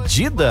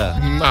despedida.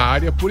 Na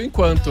área por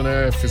enquanto,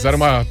 né? Fizeram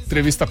uma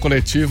entrevista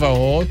coletiva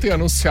ontem,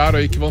 anunciaram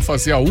aí que vão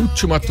fazer a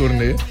última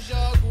turnê,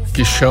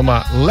 que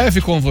chama Leve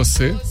Com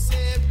Você.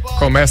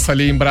 Começa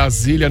ali em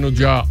Brasília no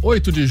dia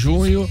 8 de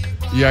junho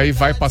e aí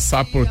vai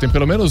passar por... Tem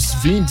pelo menos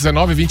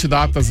 19, 20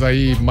 datas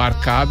aí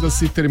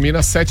marcadas e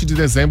termina 7 de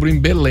dezembro em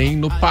Belém,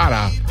 no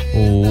Pará.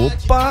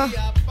 Opa!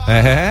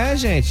 É,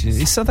 gente.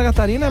 E Santa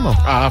Catarina, irmão?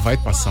 Ah, vai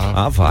passar.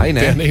 Ah, vai,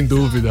 né? Não tem nem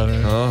dúvida,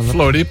 né?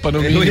 Floripa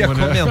no mínimo, né? Eu ia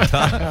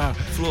comentar.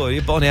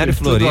 Floripa, Balneário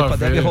Floripa,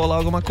 deve rolar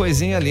alguma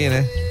coisinha ali,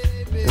 né?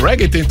 O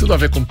reggae tem tudo a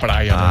ver com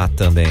praia, né?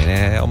 Também,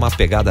 né? É uma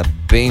pegada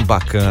bem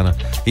bacana.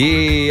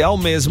 E, ao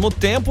mesmo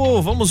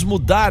tempo, vamos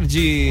mudar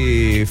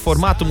de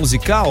formato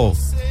musical.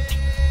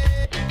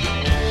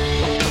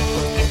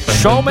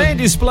 Shawn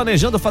Mendes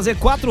planejando fazer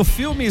 4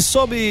 filmes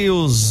sobre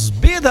os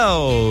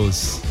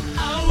Beatles.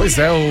 Pois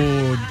é,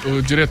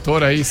 o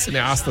diretor aí,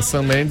 cineasta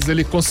Sam Mendes,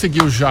 ele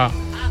conseguiu já...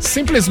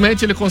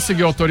 Simplesmente ele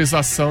conseguiu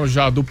autorização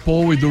já do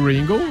Paul e do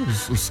Ringo,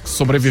 os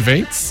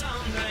sobreviventes,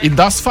 e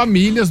das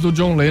famílias do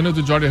John Lennon e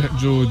do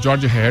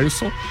George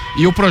Harrison.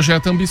 E o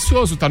projeto é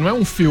ambicioso, tá? Não é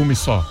um filme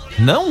só.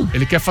 Não?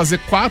 Ele quer fazer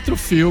 4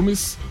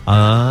 filmes.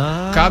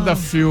 Cada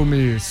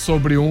filme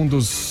sobre um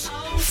dos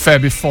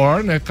Fab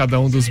Four, né? Cada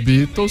um dos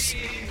Beatles.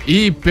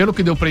 E pelo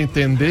que deu pra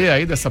entender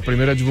aí dessa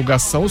primeira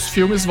divulgação, os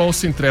filmes vão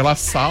se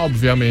entrelaçar,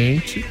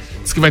 obviamente.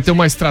 Diz que vai ter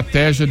uma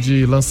estratégia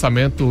de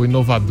lançamento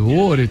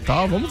inovador e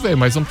tal. Vamos ver,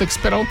 mas vamos ter que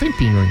esperar um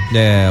tempinho. Hein?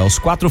 Os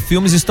 4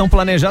 filmes estão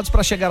planejados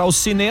para chegar aos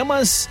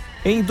cinemas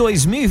em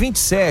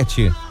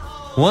 2027.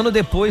 Um ano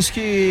depois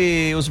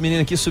que os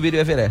meninos aqui subiram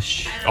o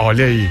Everest.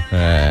 Olha aí.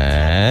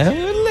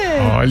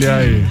 Moleque. Olha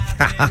aí.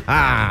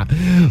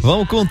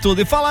 Vamos com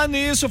tudo. E falar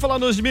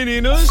nos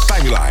meninos.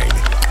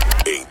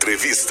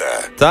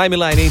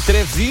 Timeline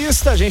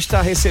Entrevista. A gente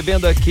tá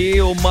recebendo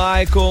aqui o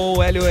Maicon,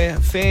 o Hélio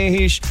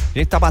Fenrich. A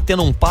gente tá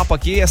batendo um papo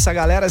aqui. Essa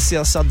galera,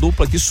 essa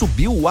dupla aqui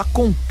subiu o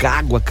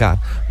Aconcágua, cara.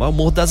 O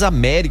Morro das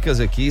Américas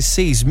aqui,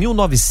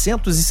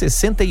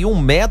 6.961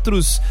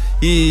 metros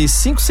e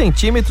 5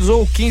 centímetros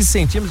ou 15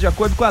 centímetros, de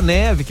acordo com a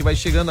neve que vai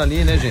chegando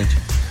ali, né, gente?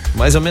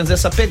 Mais ou menos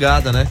essa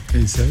pegada, né?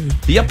 Isso aí.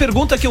 E a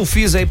pergunta que eu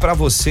fiz aí pra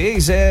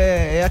vocês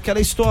é aquela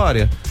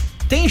história.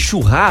 Tem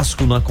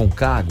churrasco no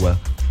Aconcágua?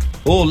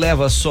 Ou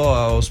leva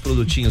só os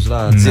produtinhos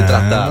lá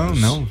desidratados?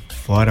 Não.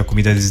 Fora a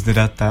comida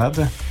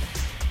desidratada.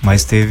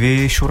 Mas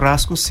teve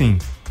churrasco, sim.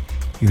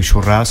 E o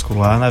churrasco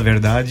lá, na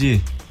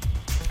verdade,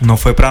 não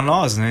foi pra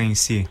nós, né, em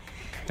si.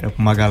 Era pra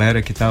uma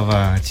galera que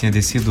tinha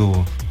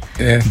descido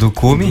do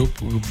cume. Um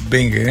grupo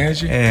bem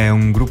grande.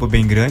 Um grupo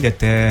bem grande,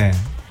 até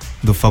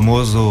do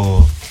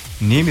famoso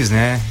Nimes,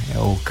 né? É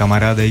o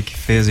camarada aí que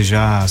fez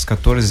já as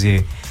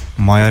 14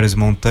 maiores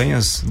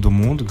montanhas do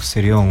mundo, que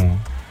seriam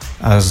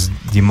as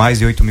de mais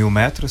de 8 mil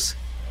metros,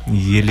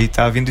 e ele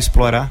tá vindo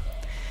explorar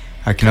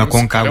aqui na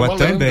Aconcágua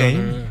também.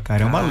 O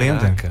cara é uma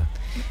lenda.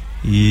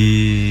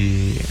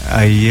 E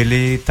aí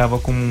ele tava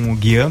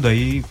guiando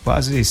aí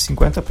quase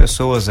 50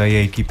 pessoas aí,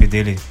 a equipe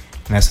dele,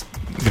 nessa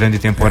grande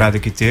temporada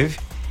que teve.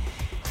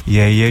 E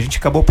aí a gente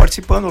acabou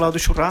participando lá do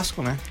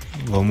churrasco, né?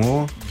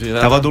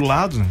 Tava do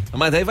lado.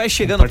 Mas daí vai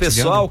chegando o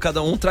pessoal,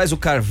 cada um traz o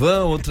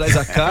carvão, outro traz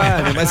a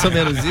carne, mais ou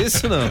menos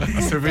isso, não?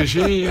 A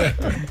cervejinha.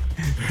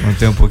 Vamos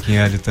ter um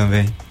pouquinho ali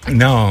também.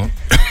 Não.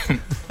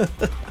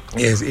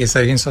 Esse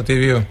a gente só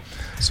teve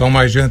só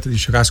uma janta de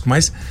churrasco,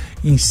 mas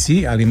em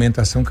si a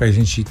alimentação que a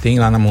gente tem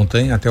lá na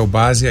montanha, até o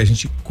base, a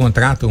gente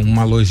contrata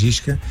uma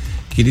logística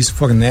que eles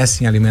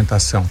fornecem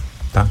alimentação,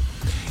 tá?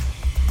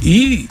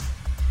 E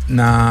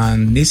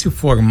nesse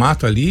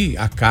formato ali,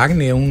 a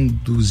carne é um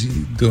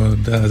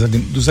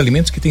dos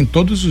alimentos que tem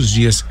todos os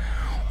dias,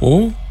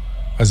 ou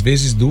às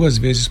vezes 2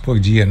 vezes por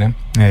dia, né?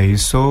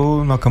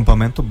 Isso no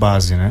acampamento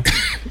base, né?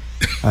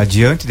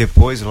 Adiante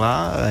depois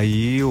lá,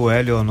 aí o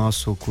Hélio é o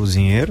nosso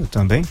cozinheiro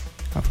também,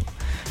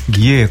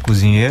 guia,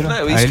 cozinheiro.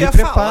 Aí ele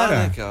prepara, falar,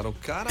 né, cara? O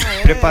cara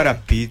prepara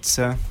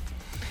pizza.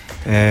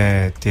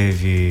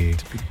 Teve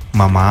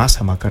uma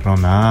massa,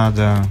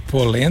 macarronada,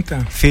 polenta,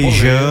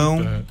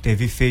 feijão,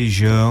 teve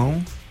feijão,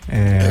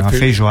 uma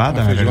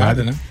feijoada, na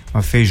verdade, né?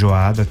 Uma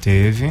feijoada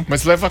teve.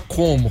 Mas leva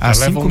como?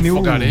 Leva um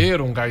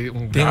fogareiro, um gás?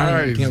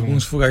 Tem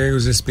alguns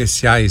fogareiros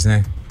especiais,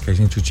 né? Que a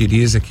gente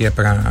utiliza, que é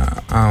para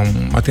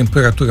uma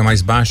temperatura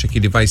mais baixa, que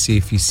ele vai ser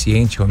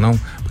eficiente ou não,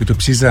 porque tu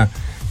precisa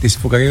desse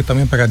fogareiro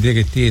também para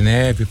derreter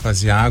neve,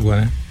 fazer água,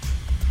 né?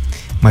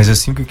 Mas às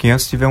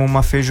 5.500 tivemos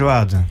uma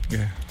feijoada.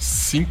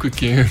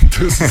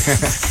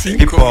 5.500.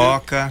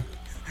 Pipoca.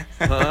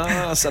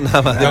 Nossa,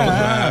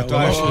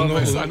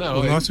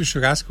 o nosso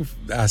churrasco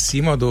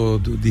acima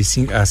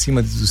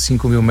dos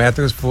 5 mil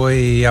metros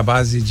foi a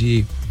base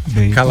de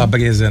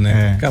calabresa,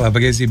 né?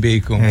 Calabresa e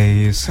bacon. É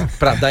isso.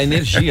 Pra dar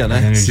energia,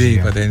 né? Sim,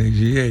 pra dar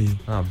energia aí.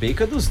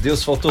 Bacon é dos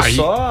deuses. Faltou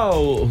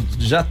só.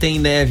 Já tem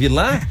neve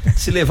lá.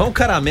 Se levar um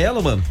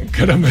caramelo, mano.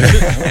 Caramelo.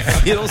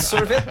 Vira um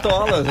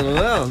sorvetola.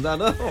 Não dá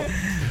não.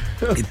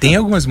 E tem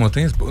algumas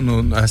montanhas,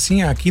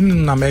 assim, aqui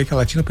na América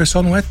Latina o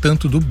pessoal não é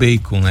tanto do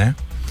bacon, né?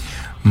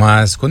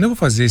 Mas quando eu vou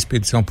fazer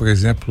expedição, por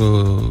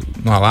exemplo,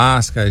 no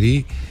Alasca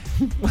ali,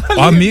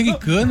 o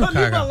americano,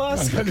 cara,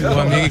 o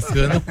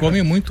americano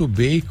come muito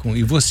bacon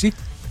e você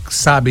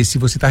sabe se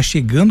você tá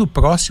chegando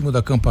próximo do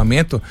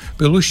acampamento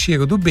pelo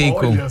cheiro do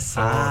bacon. Olha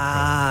só,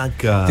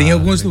 cara. Tem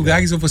alguns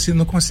lugares onde você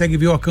não consegue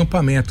ver o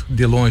acampamento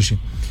de longe.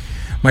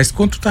 Mas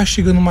quando tu tá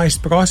chegando mais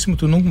próximo,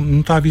 tu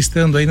não tá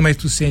avistando ainda, mas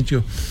tu sente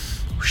o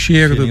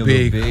cheiro do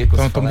bacon.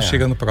 Então estamos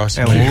chegando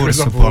próximo. É um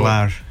urso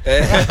polar.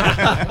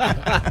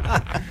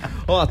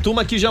 Ó, a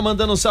turma aqui já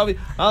mandando um salve.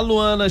 A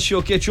Luana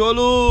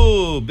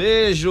Chioquetiolo,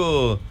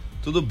 beijo.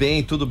 Tudo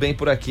bem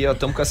por aqui, ó.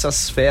 Estamos com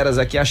essas feras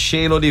aqui. A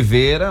Sheila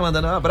Oliveira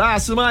mandando um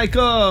abraço,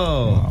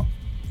 Maicon.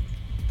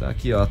 Tá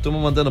aqui, ó. A turma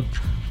mandando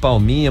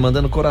palminha,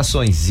 mandando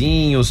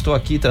coraçõezinhos. Tô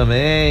aqui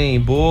também,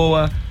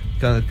 boa.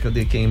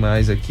 Cadê quem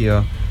mais aqui,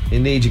 ó?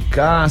 Eneide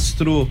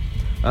Castro,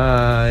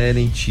 a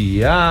Ellen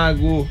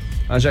Thiago,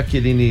 a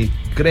Jaqueline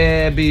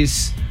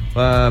Krebs,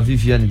 a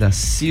Viviane da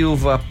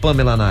Silva, a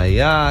Pamela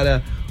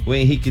Nayara, o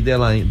Henrique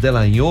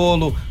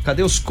Delagnolo.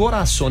 Cadê os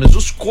corações,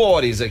 os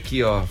cores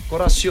aqui, ó?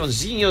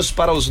 Coraçãozinhos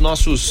para os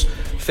nossos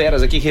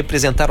feras aqui que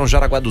representaram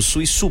Jaraguá do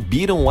Sul e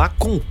subiram a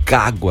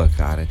Aconcágua,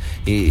 cara.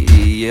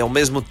 E ao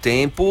mesmo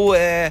tempo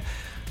é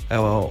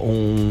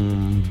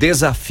um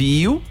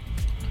desafio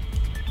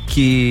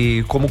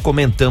que, como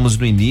comentamos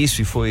no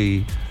início e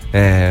foi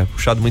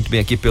puxado muito bem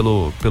aqui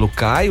pelo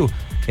Caio,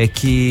 é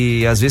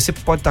que às vezes você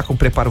pode estar com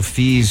preparo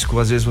físico,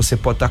 às vezes você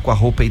pode estar com a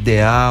roupa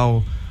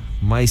ideal,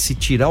 mas se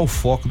tirar o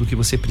foco do que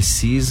você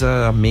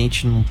precisa, a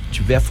mente não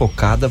estiver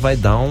focada, vai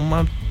dar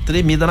uma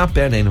tremida na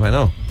perna aí, não vai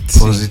não?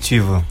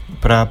 Positivo.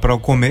 Para o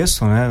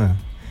começo, né?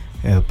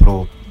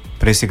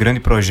 Para esse grande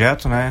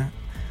projeto, né?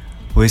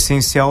 O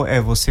essencial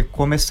é você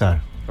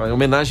começar. Em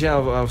homenagem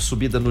à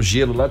subida no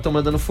gelo lá, estão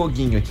mandando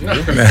foguinho aqui,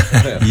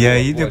 viu? E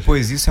aí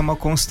depois isso é uma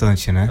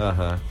constante, né?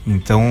 Uhum.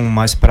 Então,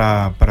 mas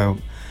para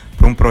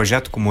um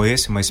projeto como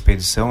esse, uma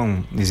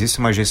expedição, existe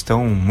uma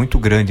gestão muito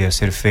grande a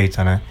ser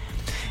feita, né?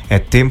 É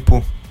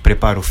tempo,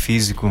 preparo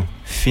físico,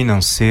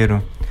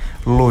 financeiro,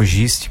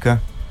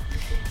 logística.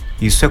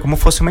 Isso é como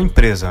se fosse uma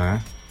empresa,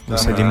 né?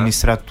 Você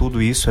administrar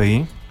tudo isso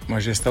aí. Uma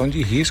gestão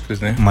de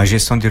riscos, né? Uma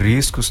gestão de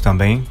riscos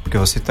também, porque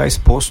você está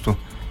exposto.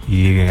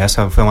 E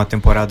essa foi uma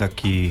temporada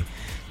que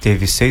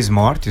teve 6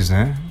 mortes,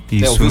 né?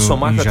 Isso, o Wilson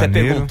Marco até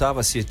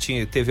perguntava se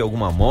teve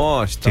alguma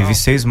morte. Teve tal.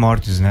 6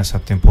 mortes nessa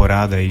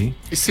temporada aí.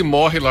 E se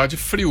morre lá de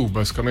frio,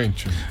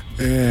 basicamente?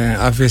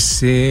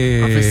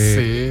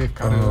 AVC,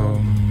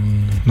 caramba.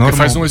 Porque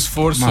faz um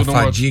esforço. Uma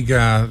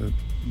fadiga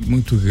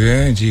muito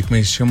grande, como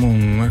eles chamam,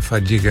 não é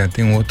fadiga,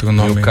 tem um outro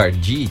nome.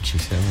 Miocardite,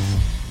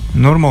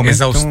 normalmente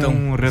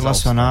estão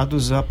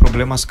relacionados a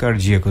problemas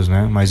cardíacos,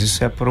 né? Mas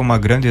isso é por uma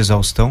grande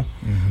exaustão,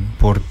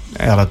 por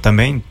ela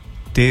também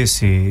ter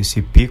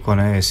esse pico,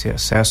 né? Esse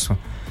excesso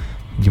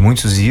de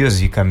muitos dias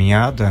de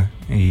caminhada,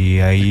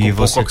 e aí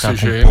você está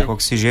com pouco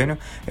oxigênio.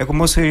 É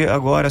como se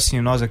agora, assim,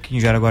 nós aqui em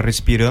Jaraguá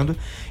respirando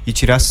e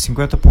tirasse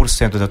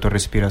 50% da tua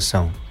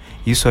respiração.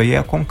 Isso aí é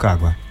a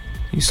Aconcágua.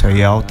 Isso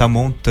aí é alta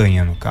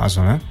montanha, no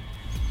caso, né?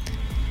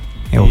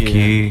 É o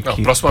que. A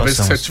próxima vez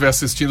que você estiver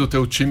assistindo o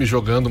teu time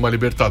jogando uma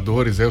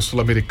Libertadores, o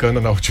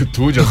Sul-Americana na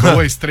altitude, a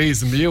 2,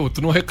 3 mil,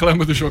 tu não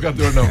reclama do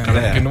jogador, não,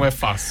 cara, porque não é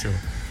fácil.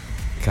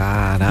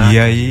 Caraca. E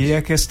aí é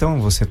a questão,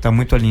 você tá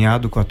muito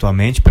alinhado com a tua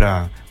mente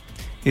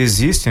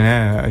existe,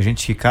 né? A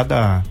gente,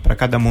 para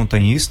cada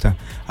montanhista,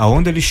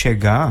 aonde ele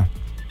chegar,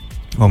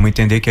 vamos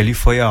entender que ali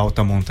foi a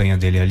alta montanha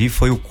dele, ali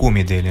foi o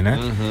cume dele, né?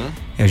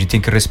 E a gente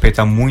tem que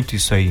respeitar muito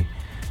isso aí.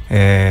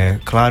 É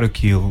claro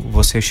que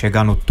você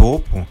chegar no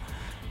topo,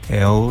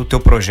 o teu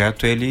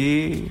projeto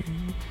ele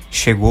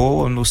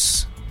chegou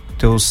nos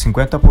teus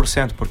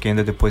 50%, porque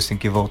ainda depois tem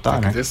que voltar,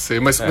 tem que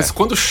descer. Mas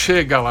quando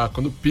chega lá,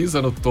 quando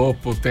pisa no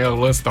topo, tem o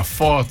lance da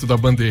foto, da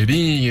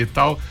bandeirinha e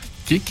tal,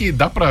 que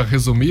dá pra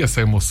resumir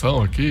essa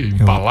emoção aqui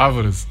em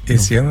palavras?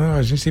 Esse ano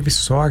a gente teve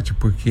sorte,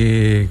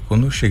 porque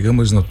quando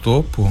chegamos no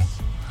topo,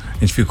 a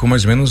gente ficou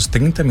mais ou menos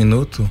 30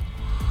 minutos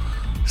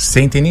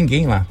sem ter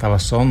ninguém lá, tava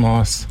só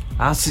nós.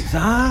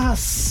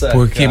 Nossa,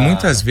 porque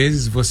muitas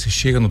vezes você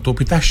chega no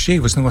topo e tá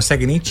cheio, você não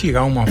consegue nem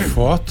tirar uma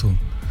foto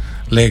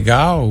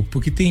legal,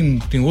 porque tem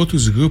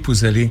outros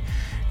grupos ali,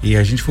 e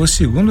a gente foi o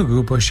segundo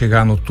grupo a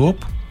chegar no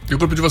topo. E o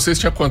grupo de vocês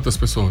tinha quantas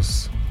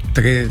pessoas?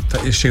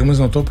 Chegamos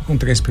no topo com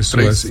 3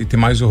 pessoas. E tem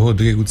mais o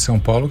Rodrigo de São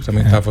Paulo, que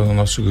também estava no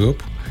nosso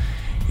grupo,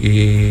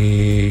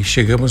 e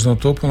chegamos no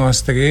topo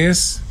nós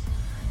 3,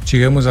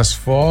 tiramos as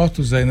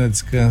fotos, ainda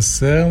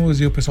descansamos,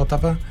 e o pessoal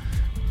tava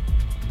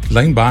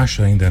lá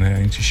embaixo ainda, né?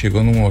 A gente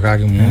chegou num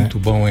horário muito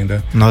bom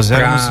ainda. Nós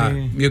éramos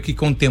meio que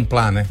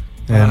contemplar, né?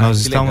 Nós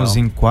estávamos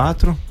em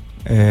 4,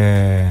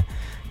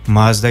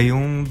 mas daí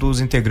um dos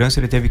integrantes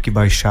ele teve que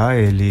baixar,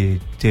 ele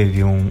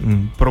teve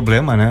um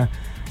problema, né?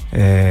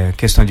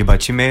 questão de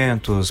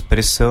batimentos,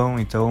 pressão,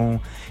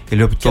 então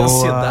ele optou que a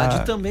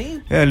ansiedade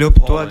também ele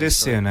optou a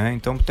descer, né?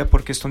 Então até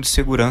por questão de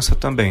segurança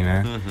também,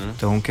 né?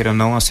 Então querendo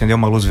não acender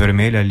uma luz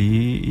vermelha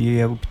ali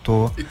e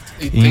optou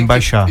em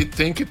baixar. E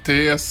tem que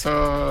ter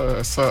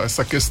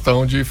essa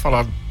questão de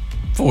falar,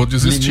 vou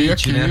desistir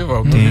limite, aqui, né?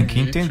 Tem que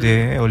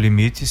entender o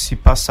limite, se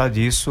passar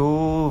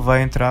disso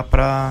vai entrar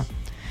para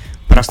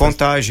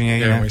contagem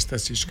aí, né? Uma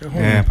estatística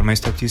ruim. Para uma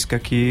estatística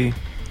que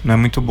não é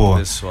muito boa.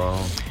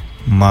 Pessoal.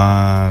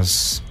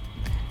 Mas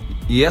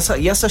E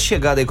essa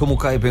chegada aí, como o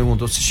Caio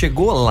perguntou, você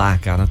chegou lá,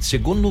 cara,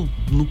 chegou no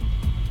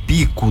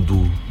pico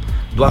do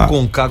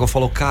Aconcágua,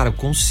 falou, cara, eu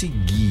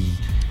consegui.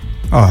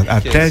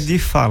 Até de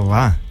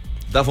falar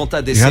dá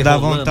vontade de descer, já dá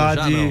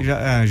vontade,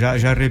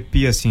 já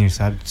arrepia assim,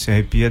 sabe? Você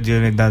arrepia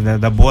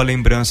da boa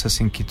lembrança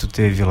assim que tu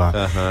teve lá.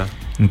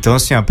 Então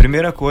assim, a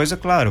primeira coisa,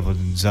 claro, vou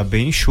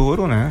desabei em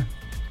choro, né?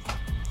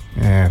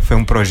 Foi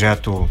um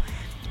projeto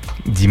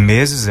de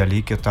meses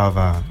ali que eu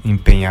tava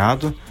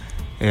empenhado,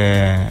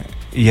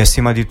 e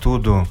acima de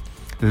tudo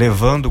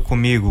levando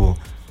comigo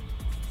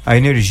a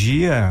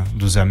energia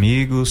dos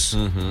amigos,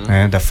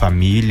 da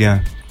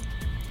família,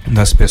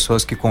 das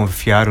pessoas que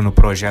confiaram no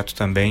projeto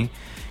também,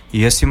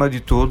 e acima de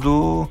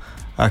tudo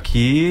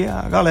aqui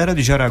a galera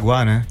de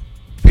Jaraguá, né?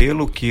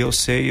 Pelo que eu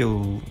sei,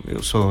 eu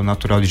sou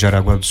natural de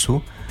Jaraguá do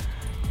Sul,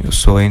 eu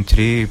sou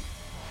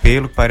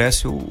pelo que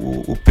parece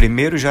o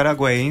primeiro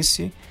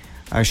jaraguaense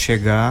a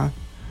chegar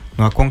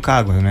no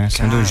Aconcágua, né?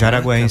 Sendo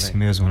jaraguaense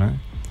mesmo, né?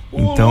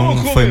 Então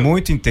foi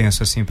muito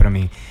intenso assim para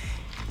mim.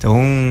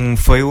 Então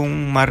foi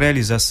uma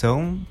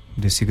realização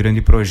desse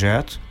grande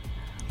projeto,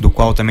 do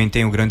qual também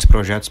tenho grandes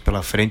projetos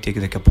pela frente que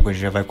daqui a pouco a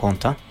gente já vai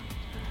contar.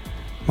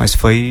 Mas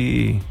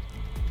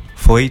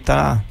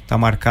tá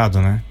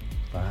marcado, né?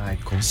 Ai,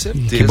 com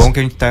certeza. E que bom que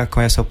a gente tá com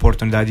essa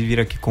oportunidade de vir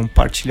aqui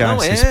compartilhar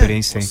essa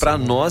experiência. Pra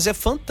nós é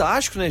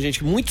fantástico, né,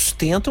 gente? Muitos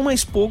tentam,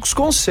 mas poucos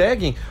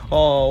conseguem.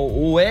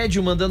 O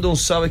Hélio mandando um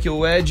salve aqui,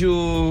 o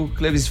Hélio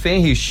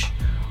Fenrich.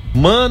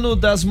 Mano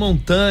das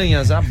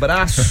montanhas,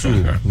 abraço.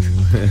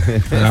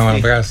 Um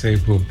abraço aí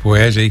pro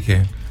Hélio aí, que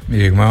é meu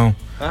irmão.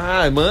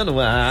 Mano,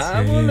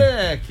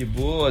 moleque,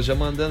 boa, já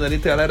mandando ali,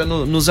 tem a galera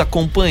nos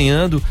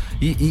acompanhando.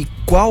 E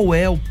qual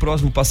é o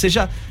próximo passo? Você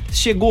já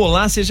chegou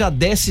lá, você já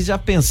desce já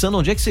pensando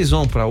onde é que vocês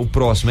vão para o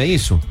próximo, é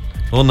isso?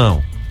 Ou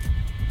não?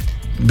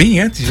 Bem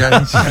antes já,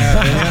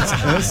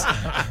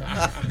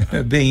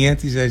 bem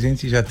antes a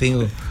gente já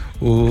tem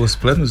os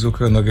planos, o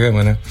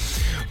cronograma, né?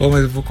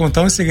 Mas eu vou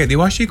contar um segredo.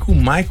 Eu achei que o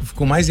Maicon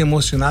ficou mais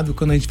emocionado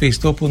quando a gente fez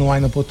topo no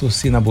Huayna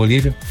Potosí, na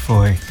Bolívia.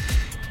 Foi.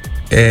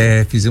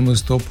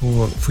 Fizemos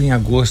topo, foi em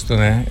agosto,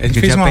 né? A gente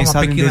fez uma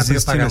pequena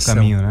preparação.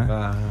 No caminho, né?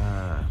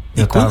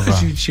 E quando a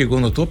gente chegou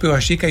no topo, eu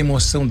achei que a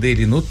emoção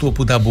dele no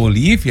topo da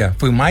Bolívia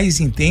foi mais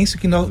intenso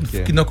que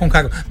no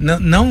Aconcágua.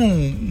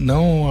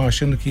 Não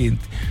achando que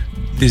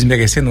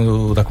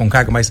desmerecendo o da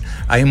Aconcágua, mas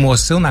a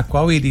emoção na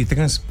qual ele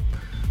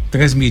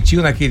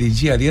transmitiu naquele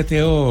dia ali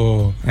até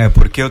o...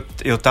 porque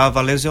eu tava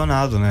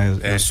lesionado, né?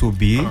 Eu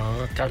subi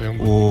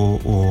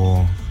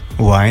o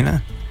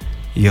Huayna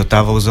e eu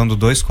tava usando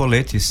 2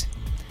 coletes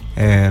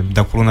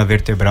da coluna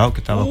vertebral,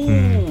 que tava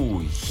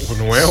com...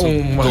 Não é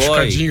um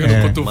machucadinho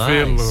no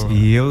cotovelo.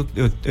 E eu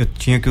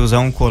tinha que usar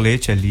um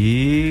colete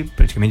ali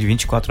praticamente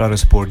 24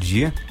 horas por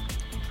dia,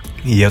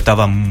 e eu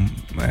tava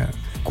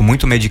com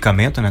muito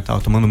medicamento, né? Tava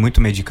tomando muito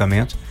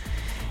medicamento,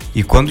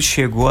 e quando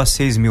chegou a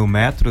 6.000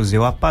 metros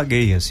eu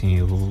apaguei,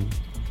 assim,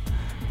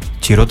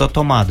 tirou da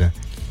tomada.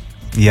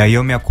 E aí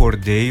eu me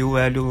acordei e o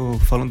Hélio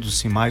falando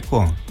assim,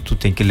 Maicon, tu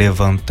tem que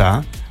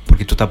levantar,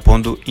 porque tu tá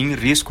pondo em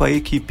risco a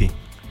equipe.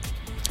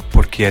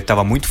 Porque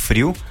estava muito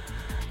frio,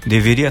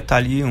 deveria estar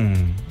ali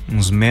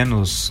uns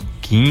menos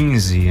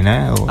 15,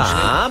 né?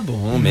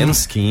 Bom,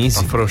 menos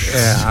 15.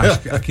 Acho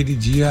que aquele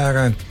dia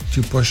era,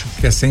 acho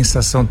que a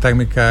sensação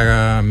térmica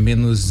era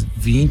menos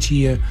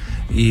 20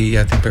 e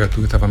a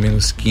temperatura estava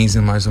menos 15,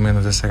 mais ou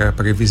menos, essa era a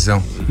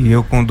previsão. E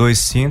eu com 2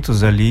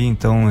 cintos ali,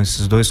 então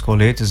esses 2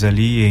 coletes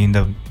ali,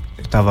 ainda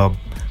estava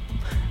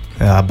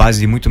à base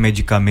de muito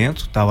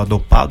medicamento, estava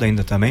dopado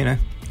ainda também, né?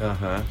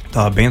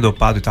 Tava bem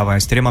dopado, tava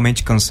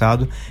extremamente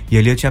cansado, e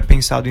ali eu tinha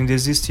pensado em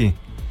desistir.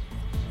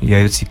 E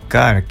aí eu disse,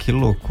 cara, que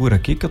loucura,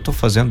 que eu tô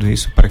fazendo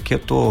isso? Para que eu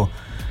tô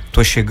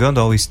chegando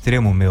ao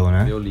extremo meu,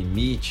 né? Meu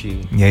limite.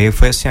 E aí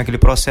foi assim, aquele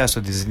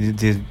processo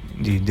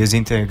de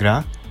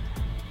desintegrar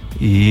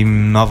e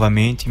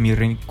novamente me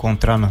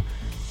reencontrar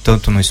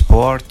tanto no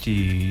esporte,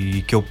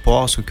 e que eu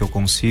posso, que eu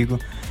consigo.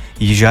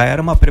 E já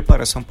era uma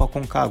preparação para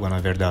Aconcágua, na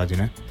verdade,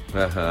 né?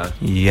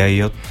 E aí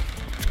eu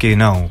fiquei,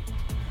 não,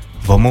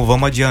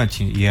 vamos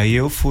adiante. E aí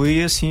eu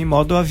fui assim,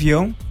 modo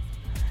avião,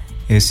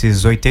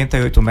 esses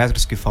 88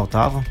 metros que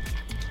faltavam,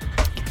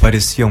 que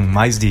pareciam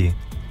mais de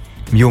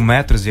 1.000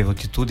 metros de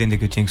altitude ainda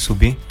que eu tinha que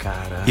subir.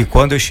 Caraca. E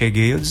quando eu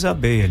cheguei, eu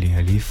desabei ali.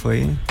 Ali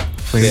foi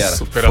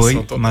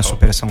uma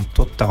superação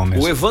total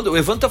mesmo. O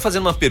Evandro tá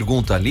fazendo uma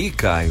pergunta ali,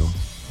 Caio.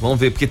 Vamos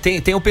ver, porque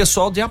tem o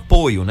pessoal de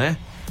apoio, né?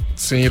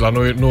 Sim, lá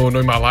no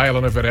Himalaia,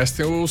 lá no Everest,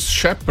 tem os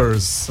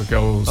Shepherds, que é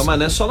os... Mas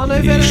não é só lá no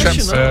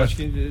Everest, não. Acho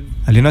que...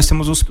 Ali nós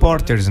temos os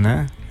porters,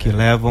 né? Que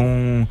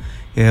levam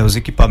os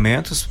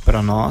equipamentos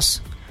para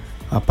nós.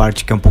 A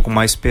parte que é um pouco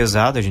mais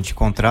pesada, a gente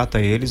contrata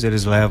eles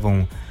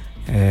levam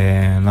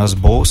nas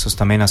bolsas,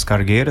 também nas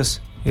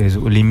cargueiras.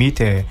 O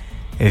limite é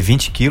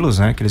 20 quilos,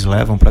 né? Que eles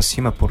levam para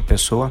cima por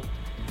pessoa.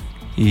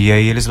 E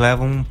aí eles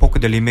levam um pouco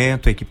de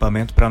alimento,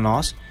 equipamento para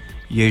nós.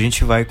 E a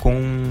gente vai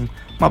com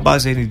uma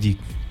base de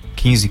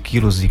 15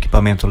 quilos de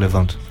equipamento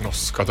levando.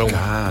 Nossa, cada um.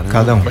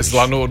 Cada um. Mas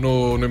lá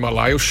no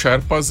Himalaia, os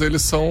Sherpas,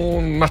 eles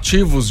são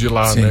nativos de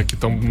lá, né? Que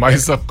estão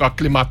mais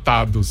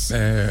aclimatados.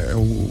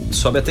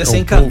 Sobe até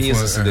sem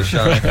camisa, se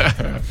deixar.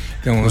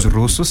 Então, os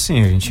russos,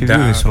 sim, a gente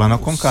viu isso lá na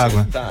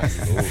Aconcágua.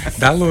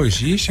 Da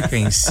logística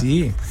em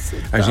si,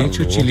 a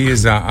gente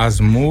utiliza as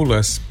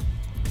mulas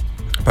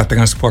para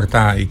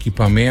transportar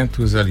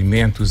equipamentos,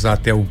 alimentos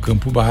até o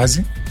campo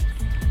base.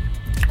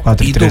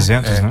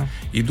 4.300, né?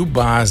 E do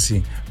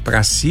base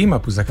para cima,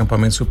 para os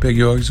acampamentos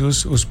superiores,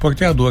 os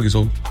porteadores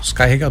ou os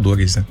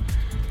carregadores, né?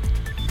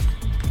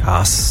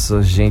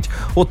 Nossa, gente.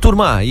 Ô,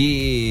 turma,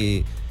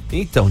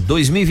 então,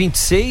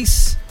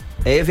 2026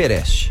 é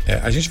Everest.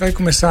 A gente vai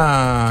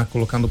começar a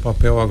colocar no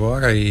papel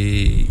agora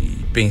e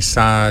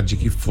pensar de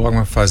que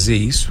forma fazer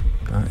isso,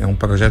 tá? É um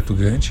projeto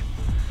grande.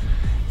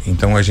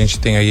 Então a gente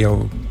tem aí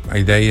a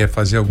ideia é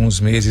fazer alguns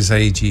meses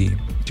aí de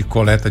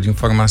coleta de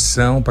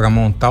informação para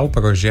montar o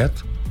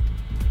projeto.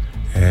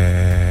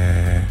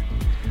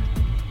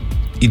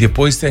 E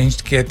depois a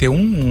gente quer ter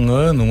um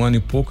ano e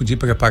pouco de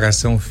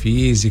preparação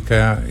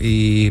física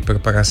e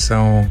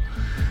preparação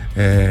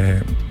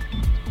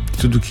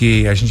tudo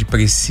que a gente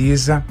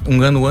precisa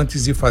um ano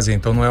antes de fazer.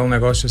 Então não é um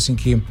negócio assim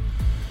que,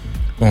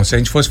 bom, se a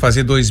gente fosse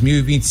fazer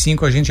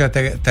 2025 a gente já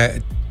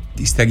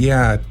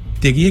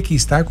teria que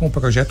estar com o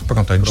projeto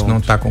pronto. A gente não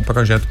está com o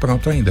projeto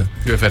pronto ainda.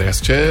 E o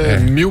Everest é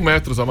 1.000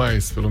 metros a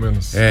mais, pelo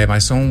menos.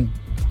 Mas são,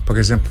 por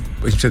exemplo,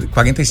 a gente precisa de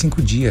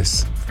 45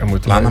 dias. É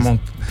muito lá mais. Na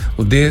montanha.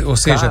 Ou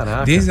seja,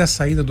 caraca, desde a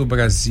saída do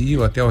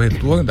Brasil até o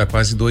retorno dá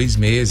quase 2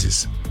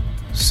 meses.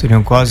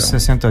 Seriam quase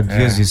 60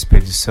 dias de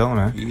expedição,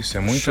 né? Isso, é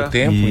muito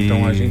tempo.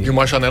 Então a gente... E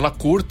uma janela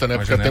curta, né?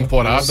 Porque a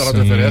temporada lá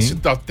do Everest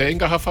dá até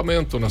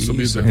engarrafamento na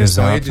subida.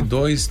 Então é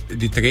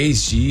de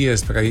 3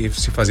 dias para ir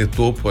se fazer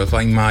topo,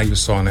 lá em maio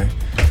só, né?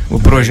 O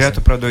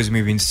projeto para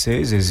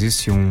 2026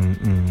 existe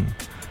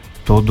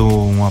todo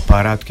um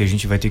aparato que a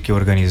gente vai ter que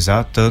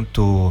organizar,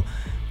 tanto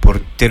por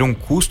ter um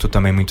custo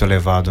também muito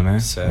elevado, né?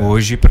 Certo.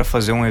 Hoje, para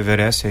fazer um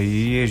Everest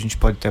aí, a gente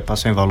pode até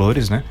passar em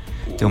valores, né?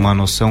 Ter uma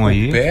noção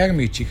aí. O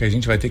permit que a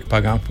gente vai ter que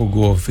pagar pro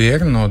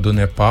governo do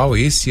Nepal,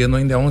 esse ano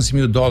ainda é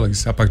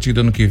 $11.000. A partir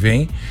do ano que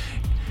vem,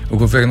 o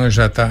governo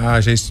já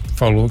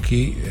falou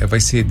que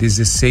vai ser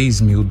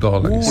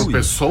 $16.000. Por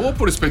pessoa ou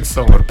por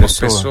expedição? Por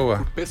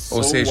pessoa.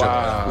 Ou seja,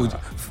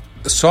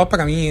 só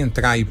para mim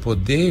entrar e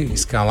poder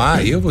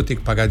escalar, eu vou ter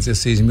que pagar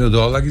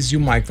 $16.000 e o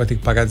Maicon vai ter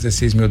que pagar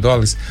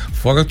 $16.000,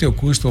 fora o teu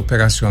custo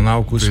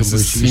operacional, custo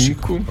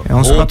logístico. É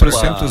uns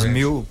 400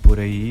 mil por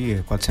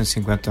aí,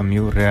 450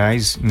 mil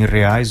reais em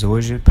reais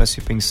hoje para se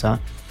pensar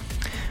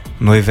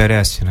no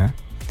Everest, né?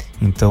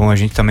 Então a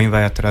gente também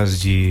vai atrás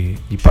de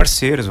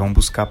parceiros, vamos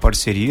buscar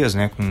parcerias,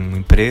 né, com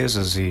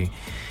empresas e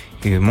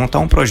montar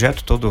um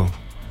projeto todo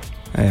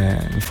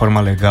de forma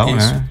legal,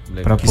 né?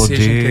 Para poder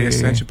seja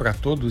interessante para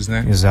todos,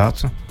 né?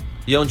 Exato.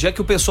 E onde é que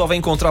o pessoal vai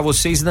encontrar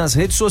vocês nas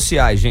redes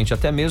sociais, gente?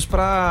 Até mesmo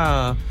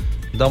para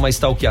dar uma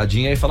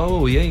stalkeadinha e falar,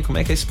 e aí, como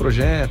é que é esse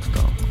projeto?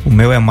 Tal. O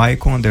meu é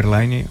Maicon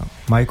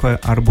Maicon é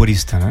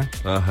arborista, né?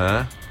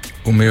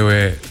 O meu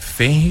é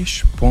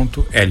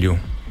Fenrich.Hélio.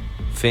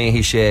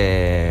 Fenrich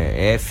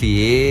é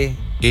Fenrich,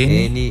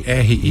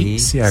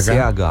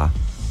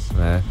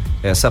 né?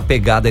 Essa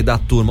pegada aí da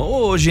turma.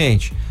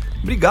 Gente,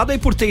 obrigado aí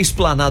por ter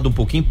explanado um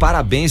pouquinho,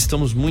 parabéns,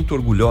 estamos muito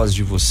orgulhosos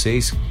de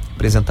vocês,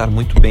 apresentaram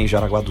muito bem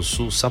Jaraguá do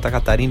Sul, Santa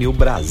Catarina e o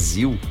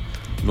Brasil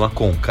no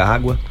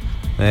Aconcágua,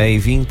 e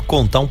vim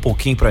contar um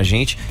pouquinho pra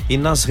gente, e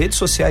nas redes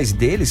sociais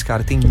deles,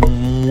 cara, tem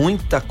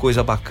muita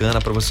coisa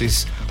bacana pra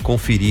vocês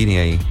conferirem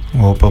aí.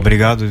 Opa,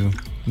 obrigado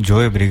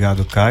Joey,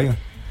 obrigado Caio,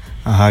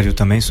 a rádio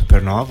também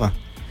Supernova.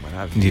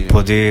 Maravilha. De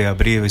poder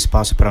abrir o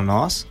espaço pra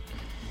nós,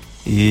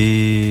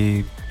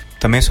 e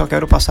também só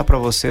quero passar para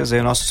vocês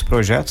aí nossos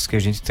projetos que a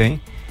gente tem.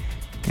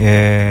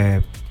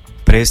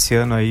 Para esse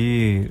ano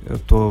aí, eu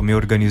tô me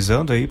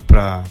organizando aí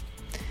para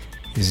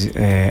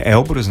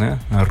Elbrus, né,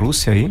 na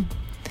Rússia aí.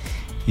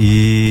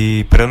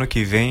 E para ano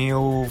que vem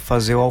eu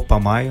fazer o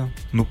Alpamayo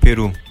no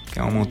Peru, que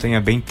é uma montanha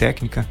bem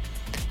técnica,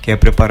 que é a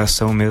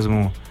preparação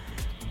mesmo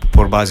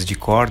por base de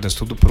cordas,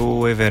 tudo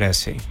pro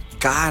Everest aí.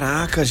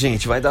 Caraca,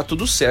 gente, vai dar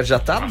tudo certo, já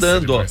tá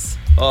dando,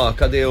 ó,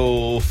 cadê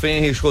o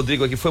Fenrich,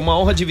 Rodrigo aqui? Foi uma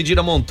honra dividir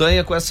a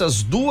montanha com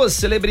essas duas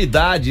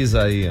celebridades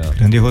aí, ó.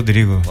 Grande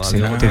Rodrigo, você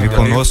esteve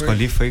conosco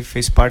ali,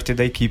 fez parte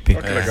da equipe.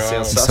 Que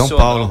legal. Em São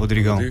Paulo,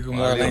 Rodrigão. Rodrigo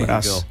mora um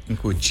abraço. Em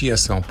Cotia,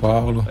 São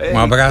Paulo. Um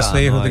abraço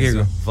aí,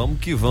 Rodrigo. Vamos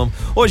que vamos.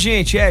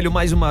 Gente, Hélio,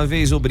 mais uma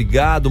vez,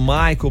 obrigado.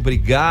 Maicon,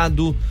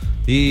 obrigado.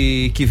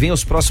 e que venham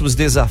os próximos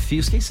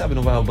desafios. Quem sabe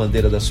não vai uma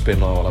bandeira da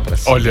Supernova lá pra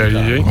cima? Olha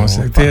aí, hein? Com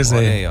certeza.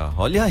 Olha aí, ó.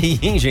 Olha aí,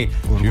 hein, gente.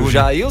 E o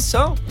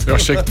Jailson. Eu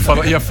achei que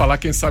tu ia falar,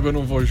 quem sabe eu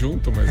não vou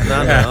junto, mas...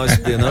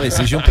 Não,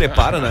 exige um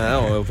preparo,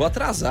 não. Eu vou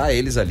atrasar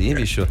eles ali,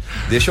 bicho.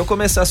 Deixa eu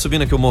começar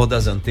subindo aqui o Morro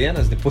das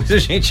Antenas, depois a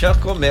gente já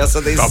começa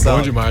a descer. Tá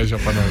bom demais já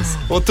pra nós.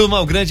 Ô,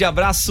 turma, um grande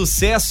abraço,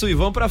 sucesso e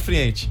vamos pra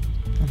frente.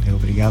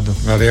 Obrigado.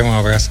 Valeu, um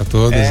abraço a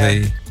todos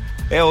aí.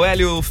 É o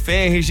Hélio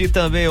Fenrich e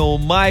também o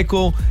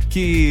Maicon,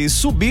 que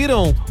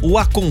subiram o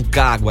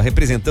Aconcágua,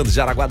 representando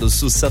Jaraguá do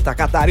Sul, Santa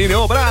Catarina e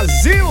o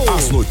Brasil.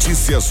 As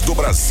notícias do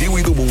Brasil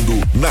e do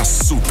mundo na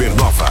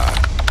Supernova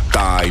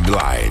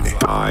Timeline.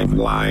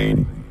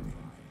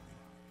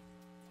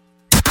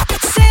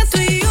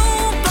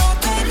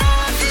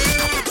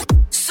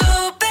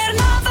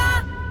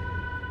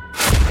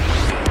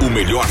 O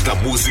melhor da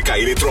música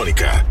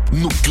eletrônica,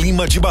 no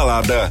clima de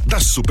balada da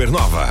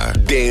Supernova.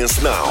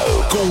 Dance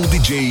Now, com o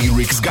DJ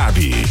Rix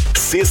Gabi.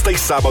 Sexta e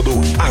sábado,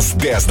 às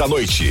 10 da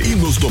noite. E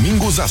nos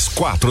domingos, às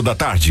 4 da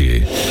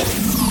tarde.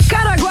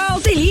 Caraguá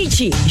Alta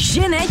Elite,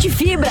 Genete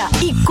Fibra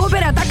e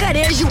Cooper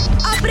Atacarejo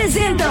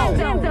apresentam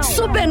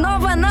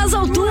Supernova nas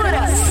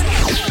alturas.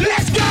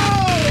 Let's go!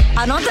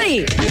 Anota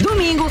aí,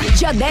 domingo,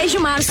 dia 10 de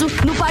março,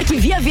 no Parque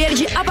Via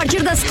Verde, a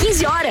partir das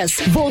 15 horas.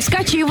 Voos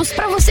cativos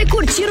pra você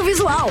curtir o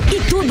visual e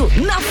tudo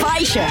na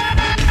faixa.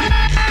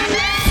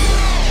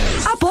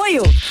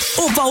 Apoio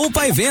Upa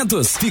Upa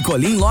Eventos,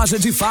 Picolim Loja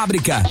de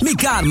Fábrica,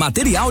 Micar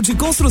Material de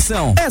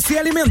Construção,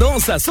 SL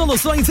Mendonça,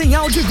 Soluções em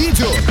Áudio e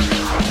Vídeo.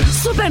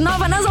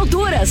 Supernova nas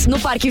alturas, no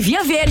Parque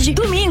Via Verde,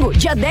 domingo,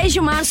 dia 10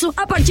 de março,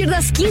 a partir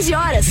das 15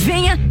 horas.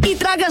 Venha e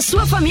traga a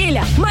sua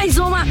família. Mais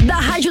uma da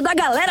Rádio da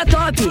Galera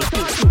Top.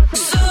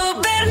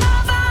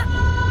 Supernova.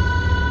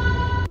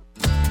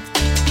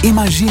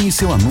 Imagine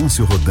seu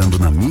anúncio rodando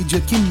na mídia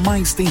que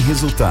mais tem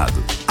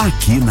resultado.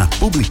 Aqui na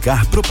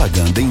Publicar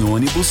Propaganda em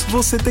Ônibus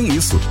você tem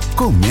isso.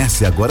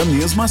 Comece agora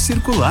mesmo a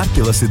circular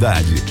pela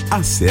cidade.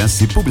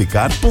 Acesse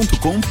publicar.com.br.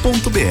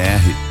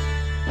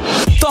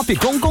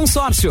 Topcom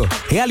Consórcio.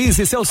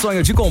 Realize seu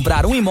sonho de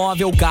comprar um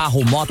imóvel,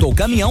 carro, moto ou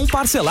caminhão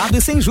parcelado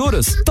e sem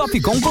juros.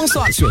 Topcom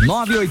Consórcio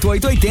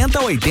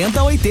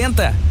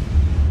 98880-8080.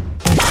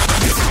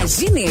 A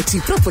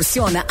Ginete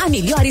proporciona a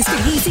melhor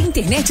experiência em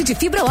internet de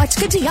fibra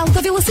ótica de alta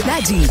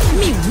velocidade. 1000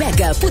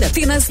 mega por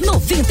apenas R$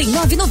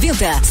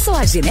 99,90. Só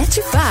a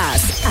Ginete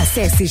faz.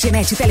 Acesse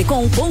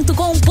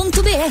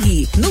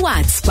genetetelecom.com.br. No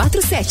WhatsApp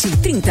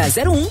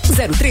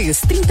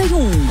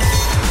 4730010331.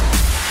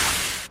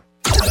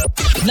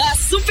 Na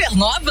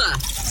Supernova,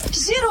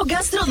 Giro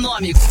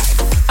Gastronômico.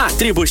 A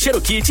tribo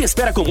Cherokee te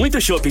espera com muito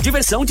chopp e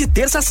diversão de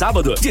terça a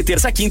sábado. De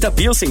terça a quinta,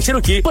 Pilsen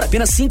Cherokee por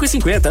apenas R$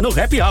 5,50 no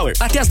Happy Hour.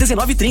 Até às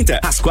 19h30.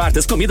 Às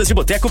quartas, comidas de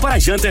boteco para a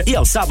janta. E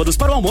aos sábados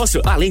para o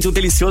almoço. Além de um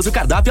delicioso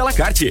cardápio à la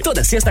carte.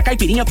 Toda sexta,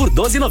 caipirinha por R$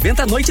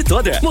 12,90 a noite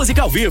toda.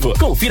 Música ao vivo.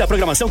 Confira a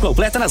programação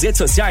completa nas redes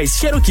sociais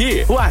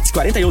Cherokee.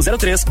 WhatsApp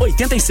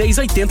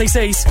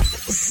 4103-8686.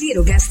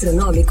 Giro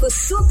Gastronômico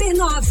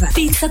Supernova.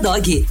 Pizza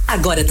Dog.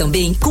 Agora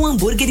também com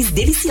hambúrgueres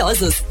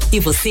deliciosos. E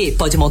você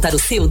pode montar o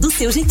seu do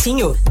seu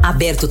jeitinho.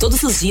 Aberto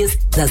todos os dias,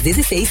 das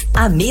 16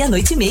 à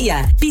meia-noite e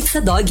meia. Pizza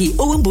Dog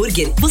ou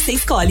hambúrguer, você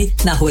escolhe.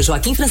 Na Rua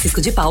Joaquim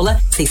Francisco de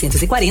Paula,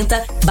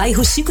 640,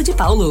 bairro Chico de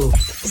Paulo.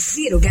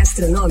 Giro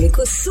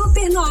Gastronômico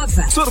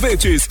Supernova.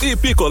 Sorvetes e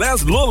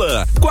picolés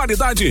Lola.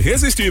 Qualidade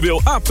irresistível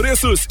a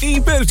preços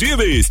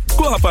imperdíveis.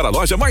 Corra para a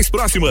loja mais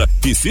próxima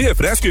e se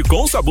refresque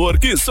com o sabor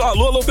que só a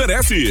Lola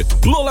oferece.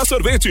 Lola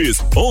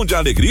Sorvetes, onde a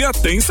alegria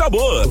tem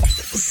sabor.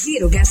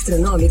 Giro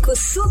Gastronômico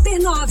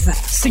Supernova.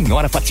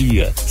 Senhora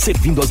Fatia,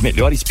 servindo as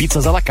melhores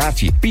pizzas à la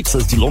carte.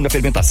 Pizzas de longa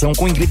fermentação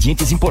com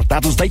ingredientes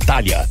importados da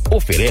Itália.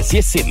 Oferece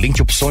excelentes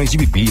opções de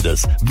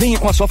bebidas. Venha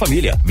com a sua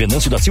família.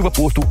 Venâncio da Silva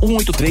Porto,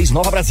 183,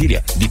 Nova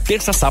Brasília. De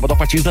terça a sábado a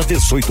partir das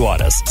 18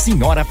 horas.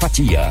 Senhora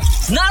Fatia.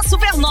 Na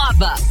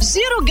Supernova,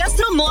 Giro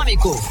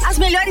Gastronômico. As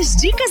melhores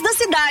dicas da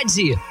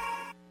cidade.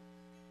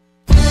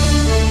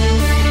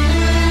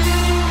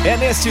 É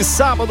neste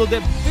sábado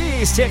The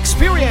Beast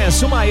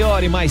Experience, o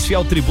maior e mais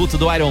fiel tributo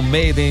do Iron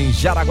Maiden em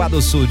Jaraguá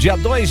do Sul, dia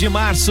 2 de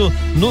março,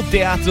 no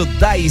Teatro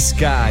da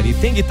Scari.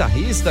 Tem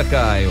guitarrista,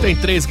 Caio? Tem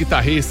 3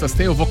 guitarristas,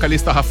 tem o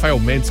vocalista Rafael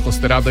Mendes,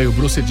 considerado aí o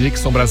Bruce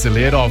Dickinson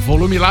brasileiro, ó,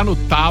 volume lá no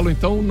talo,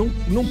 então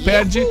não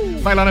perde,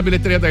 vai lá na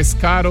bilheteria da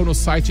Scari ou no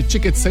site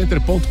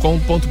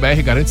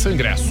ticketcenter.com.br, garante seu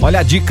ingresso.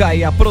 Olha a dica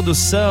aí, a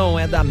produção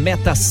é da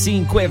Meta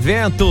 5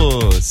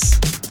 Eventos.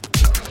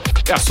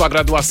 É a sua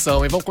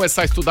graduação, e vamos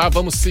começar a estudar,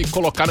 vamos se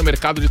colocar no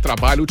mercado de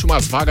trabalho,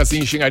 últimas vagas em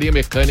engenharia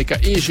mecânica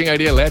e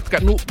engenharia elétrica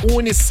no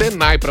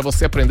Unisenai, para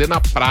você aprender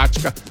na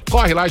prática.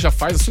 Corre lá e já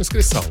faz a sua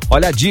inscrição.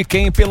 Olha a dica,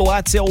 hein? Pelo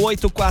WhatsApp é o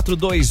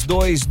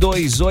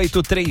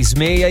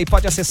 84222836 e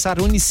pode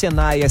acessar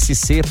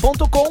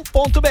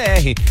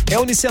unisenaisc.com.br. É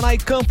Unisenai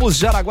Campus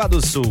Jaraguá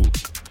do Sul.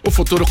 O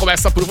futuro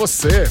começa por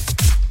você.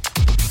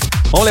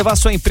 Vamos levar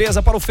sua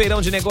empresa para o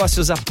Feirão de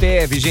Negócios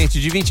APEV, gente,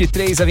 de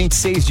 23 a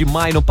 26 de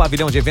maio no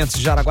Pavilhão de Eventos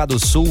de Jaraguá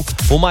do Sul,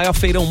 o maior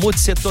feirão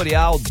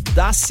multissetorial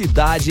da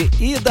cidade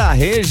e da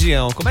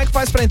região. Como é que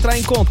faz para entrar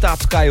em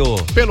contato, Caio?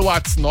 Pelo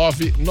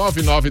WhatsApp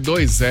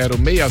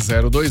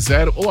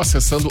 999206020 ou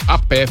acessando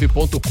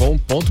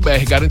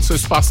apev.com.br. Garante seu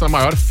espaço na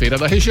maior feira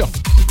da região.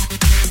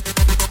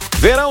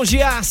 Verão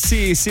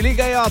Giasse, se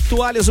liga aí, ó,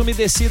 toalhas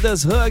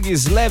umedecidas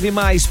Hugs, leve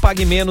mais,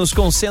 pague menos,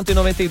 com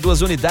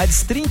 192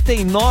 unidades, R$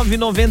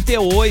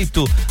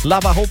 39,98.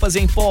 Lava roupas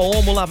em pó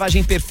Omo,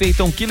 lavagem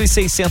perfeita,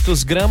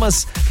 1,6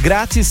 kg,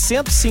 grátis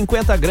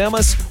 150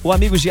 gramas, o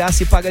amigo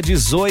Giasse paga R$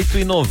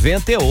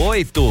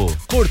 18,98.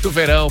 Curta o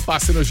verão,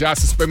 passe no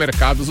Giasse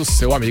Supermercados, o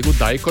seu amigo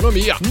da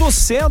economia. No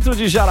centro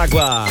de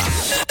Jaraguá.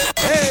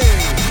 Ei,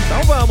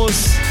 então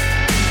vamos.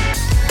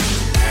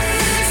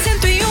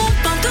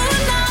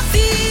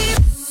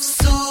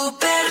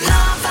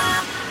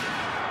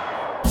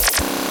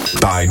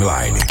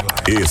 Timeline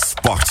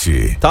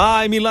Esporte.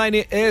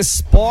 Timeline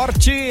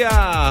Esporte,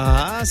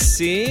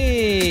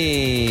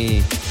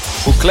 sim.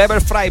 O Kleber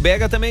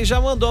Freibega também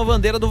já mandou a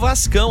bandeira do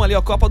Vascão ali,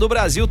 a Copa do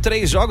Brasil,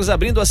 3 jogos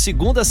abrindo a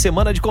segunda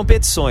semana de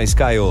competições,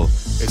 Caio.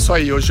 É isso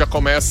aí, hoje já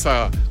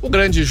começa o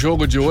grande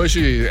jogo de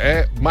hoje,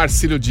 é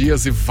Marcílio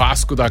Dias e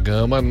Vasco da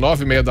Gama,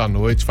 9h30 da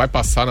noite, vai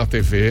passar na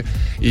TV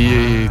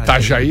e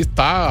Itajaí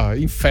tá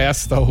em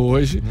festa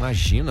hoje.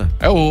 Imagina.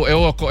 É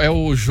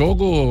o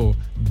jogo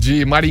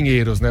de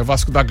marinheiros, né?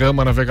 Vasco da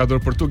Gama,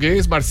 navegador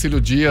português, Marcílio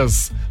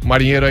Dias,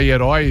 marinheiro aí,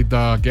 herói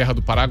da Guerra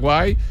do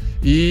Paraguai,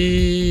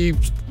 e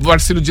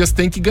Marcílio Dias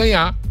tem que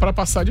ganhar para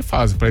passar de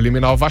fase, para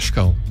eliminar o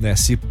Vascão. Né,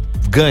 se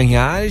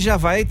ganhar, já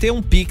vai ter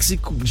um Pix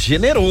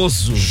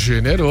generoso.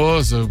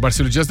 Generoso. O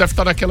Marcílio Dias deve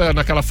estar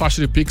naquela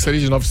faixa de Pix ali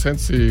de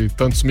 900 e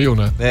tantos mil,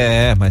 né?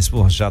 É, mas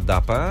pô, já dá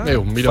pra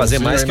fazer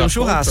mais que um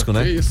churrasco,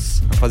 né?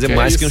 Isso. Fazer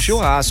mais que um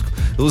churrasco.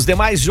 Os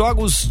demais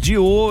jogos de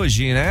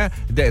hoje, né?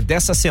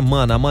 Dessa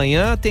semana,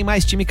 amanhã tem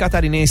mais time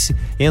catarinense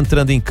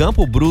entrando em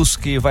campo. O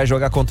Brusque vai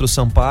jogar contra o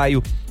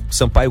Sampaio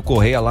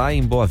Correia lá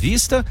em Boa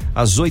Vista,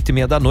 às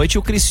 8h30 da noite, e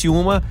o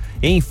Criciúma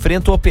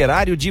enfrenta o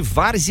Operário de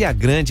Várzea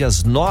Grande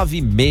às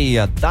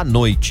 9h30 da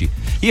noite.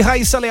 E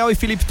Raíssa Leal e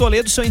Felipe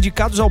Toledo são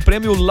indicados ao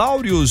prêmio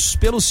Laureus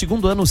pelo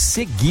 2º ano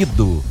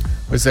seguido.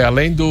 Pois é,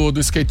 além do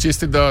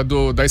skatista e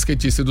da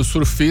skatista e do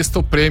surfista,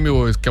 o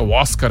prêmio, que é o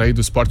Oscar aí do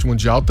esporte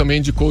mundial, também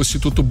indicou o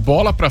Instituto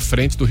Bola Pra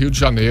Frente do Rio de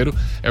Janeiro.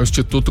 É um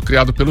instituto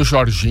criado pelo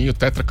Jorginho,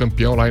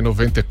 tetracampeão lá em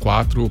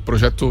 94. O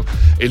projeto,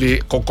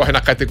 ele concorre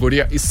na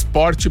categoria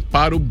Esporte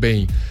para o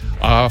Bem.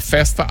 A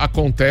festa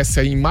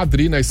acontece aí em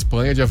Madrid, na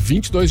Espanha, dia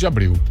 22 de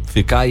abril.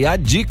 Fica aí a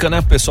dica,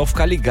 né? O pessoal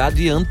ficar ligado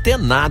e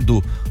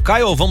antenado.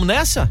 Caio, vamos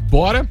nessa?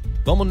 Bora!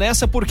 Vamos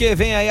nessa porque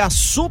vem aí a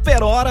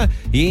Super Hora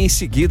e em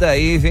seguida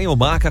aí vem o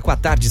Maca com a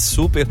Tarde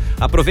Super.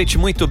 Aproveite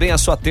muito bem a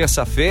sua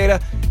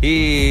terça-feira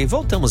e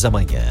voltamos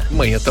amanhã.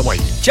 Amanhã tamo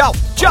aí. Tchau,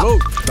 tchau.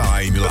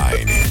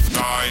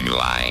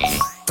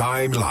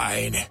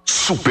 Timeline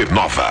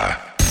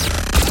Supernova.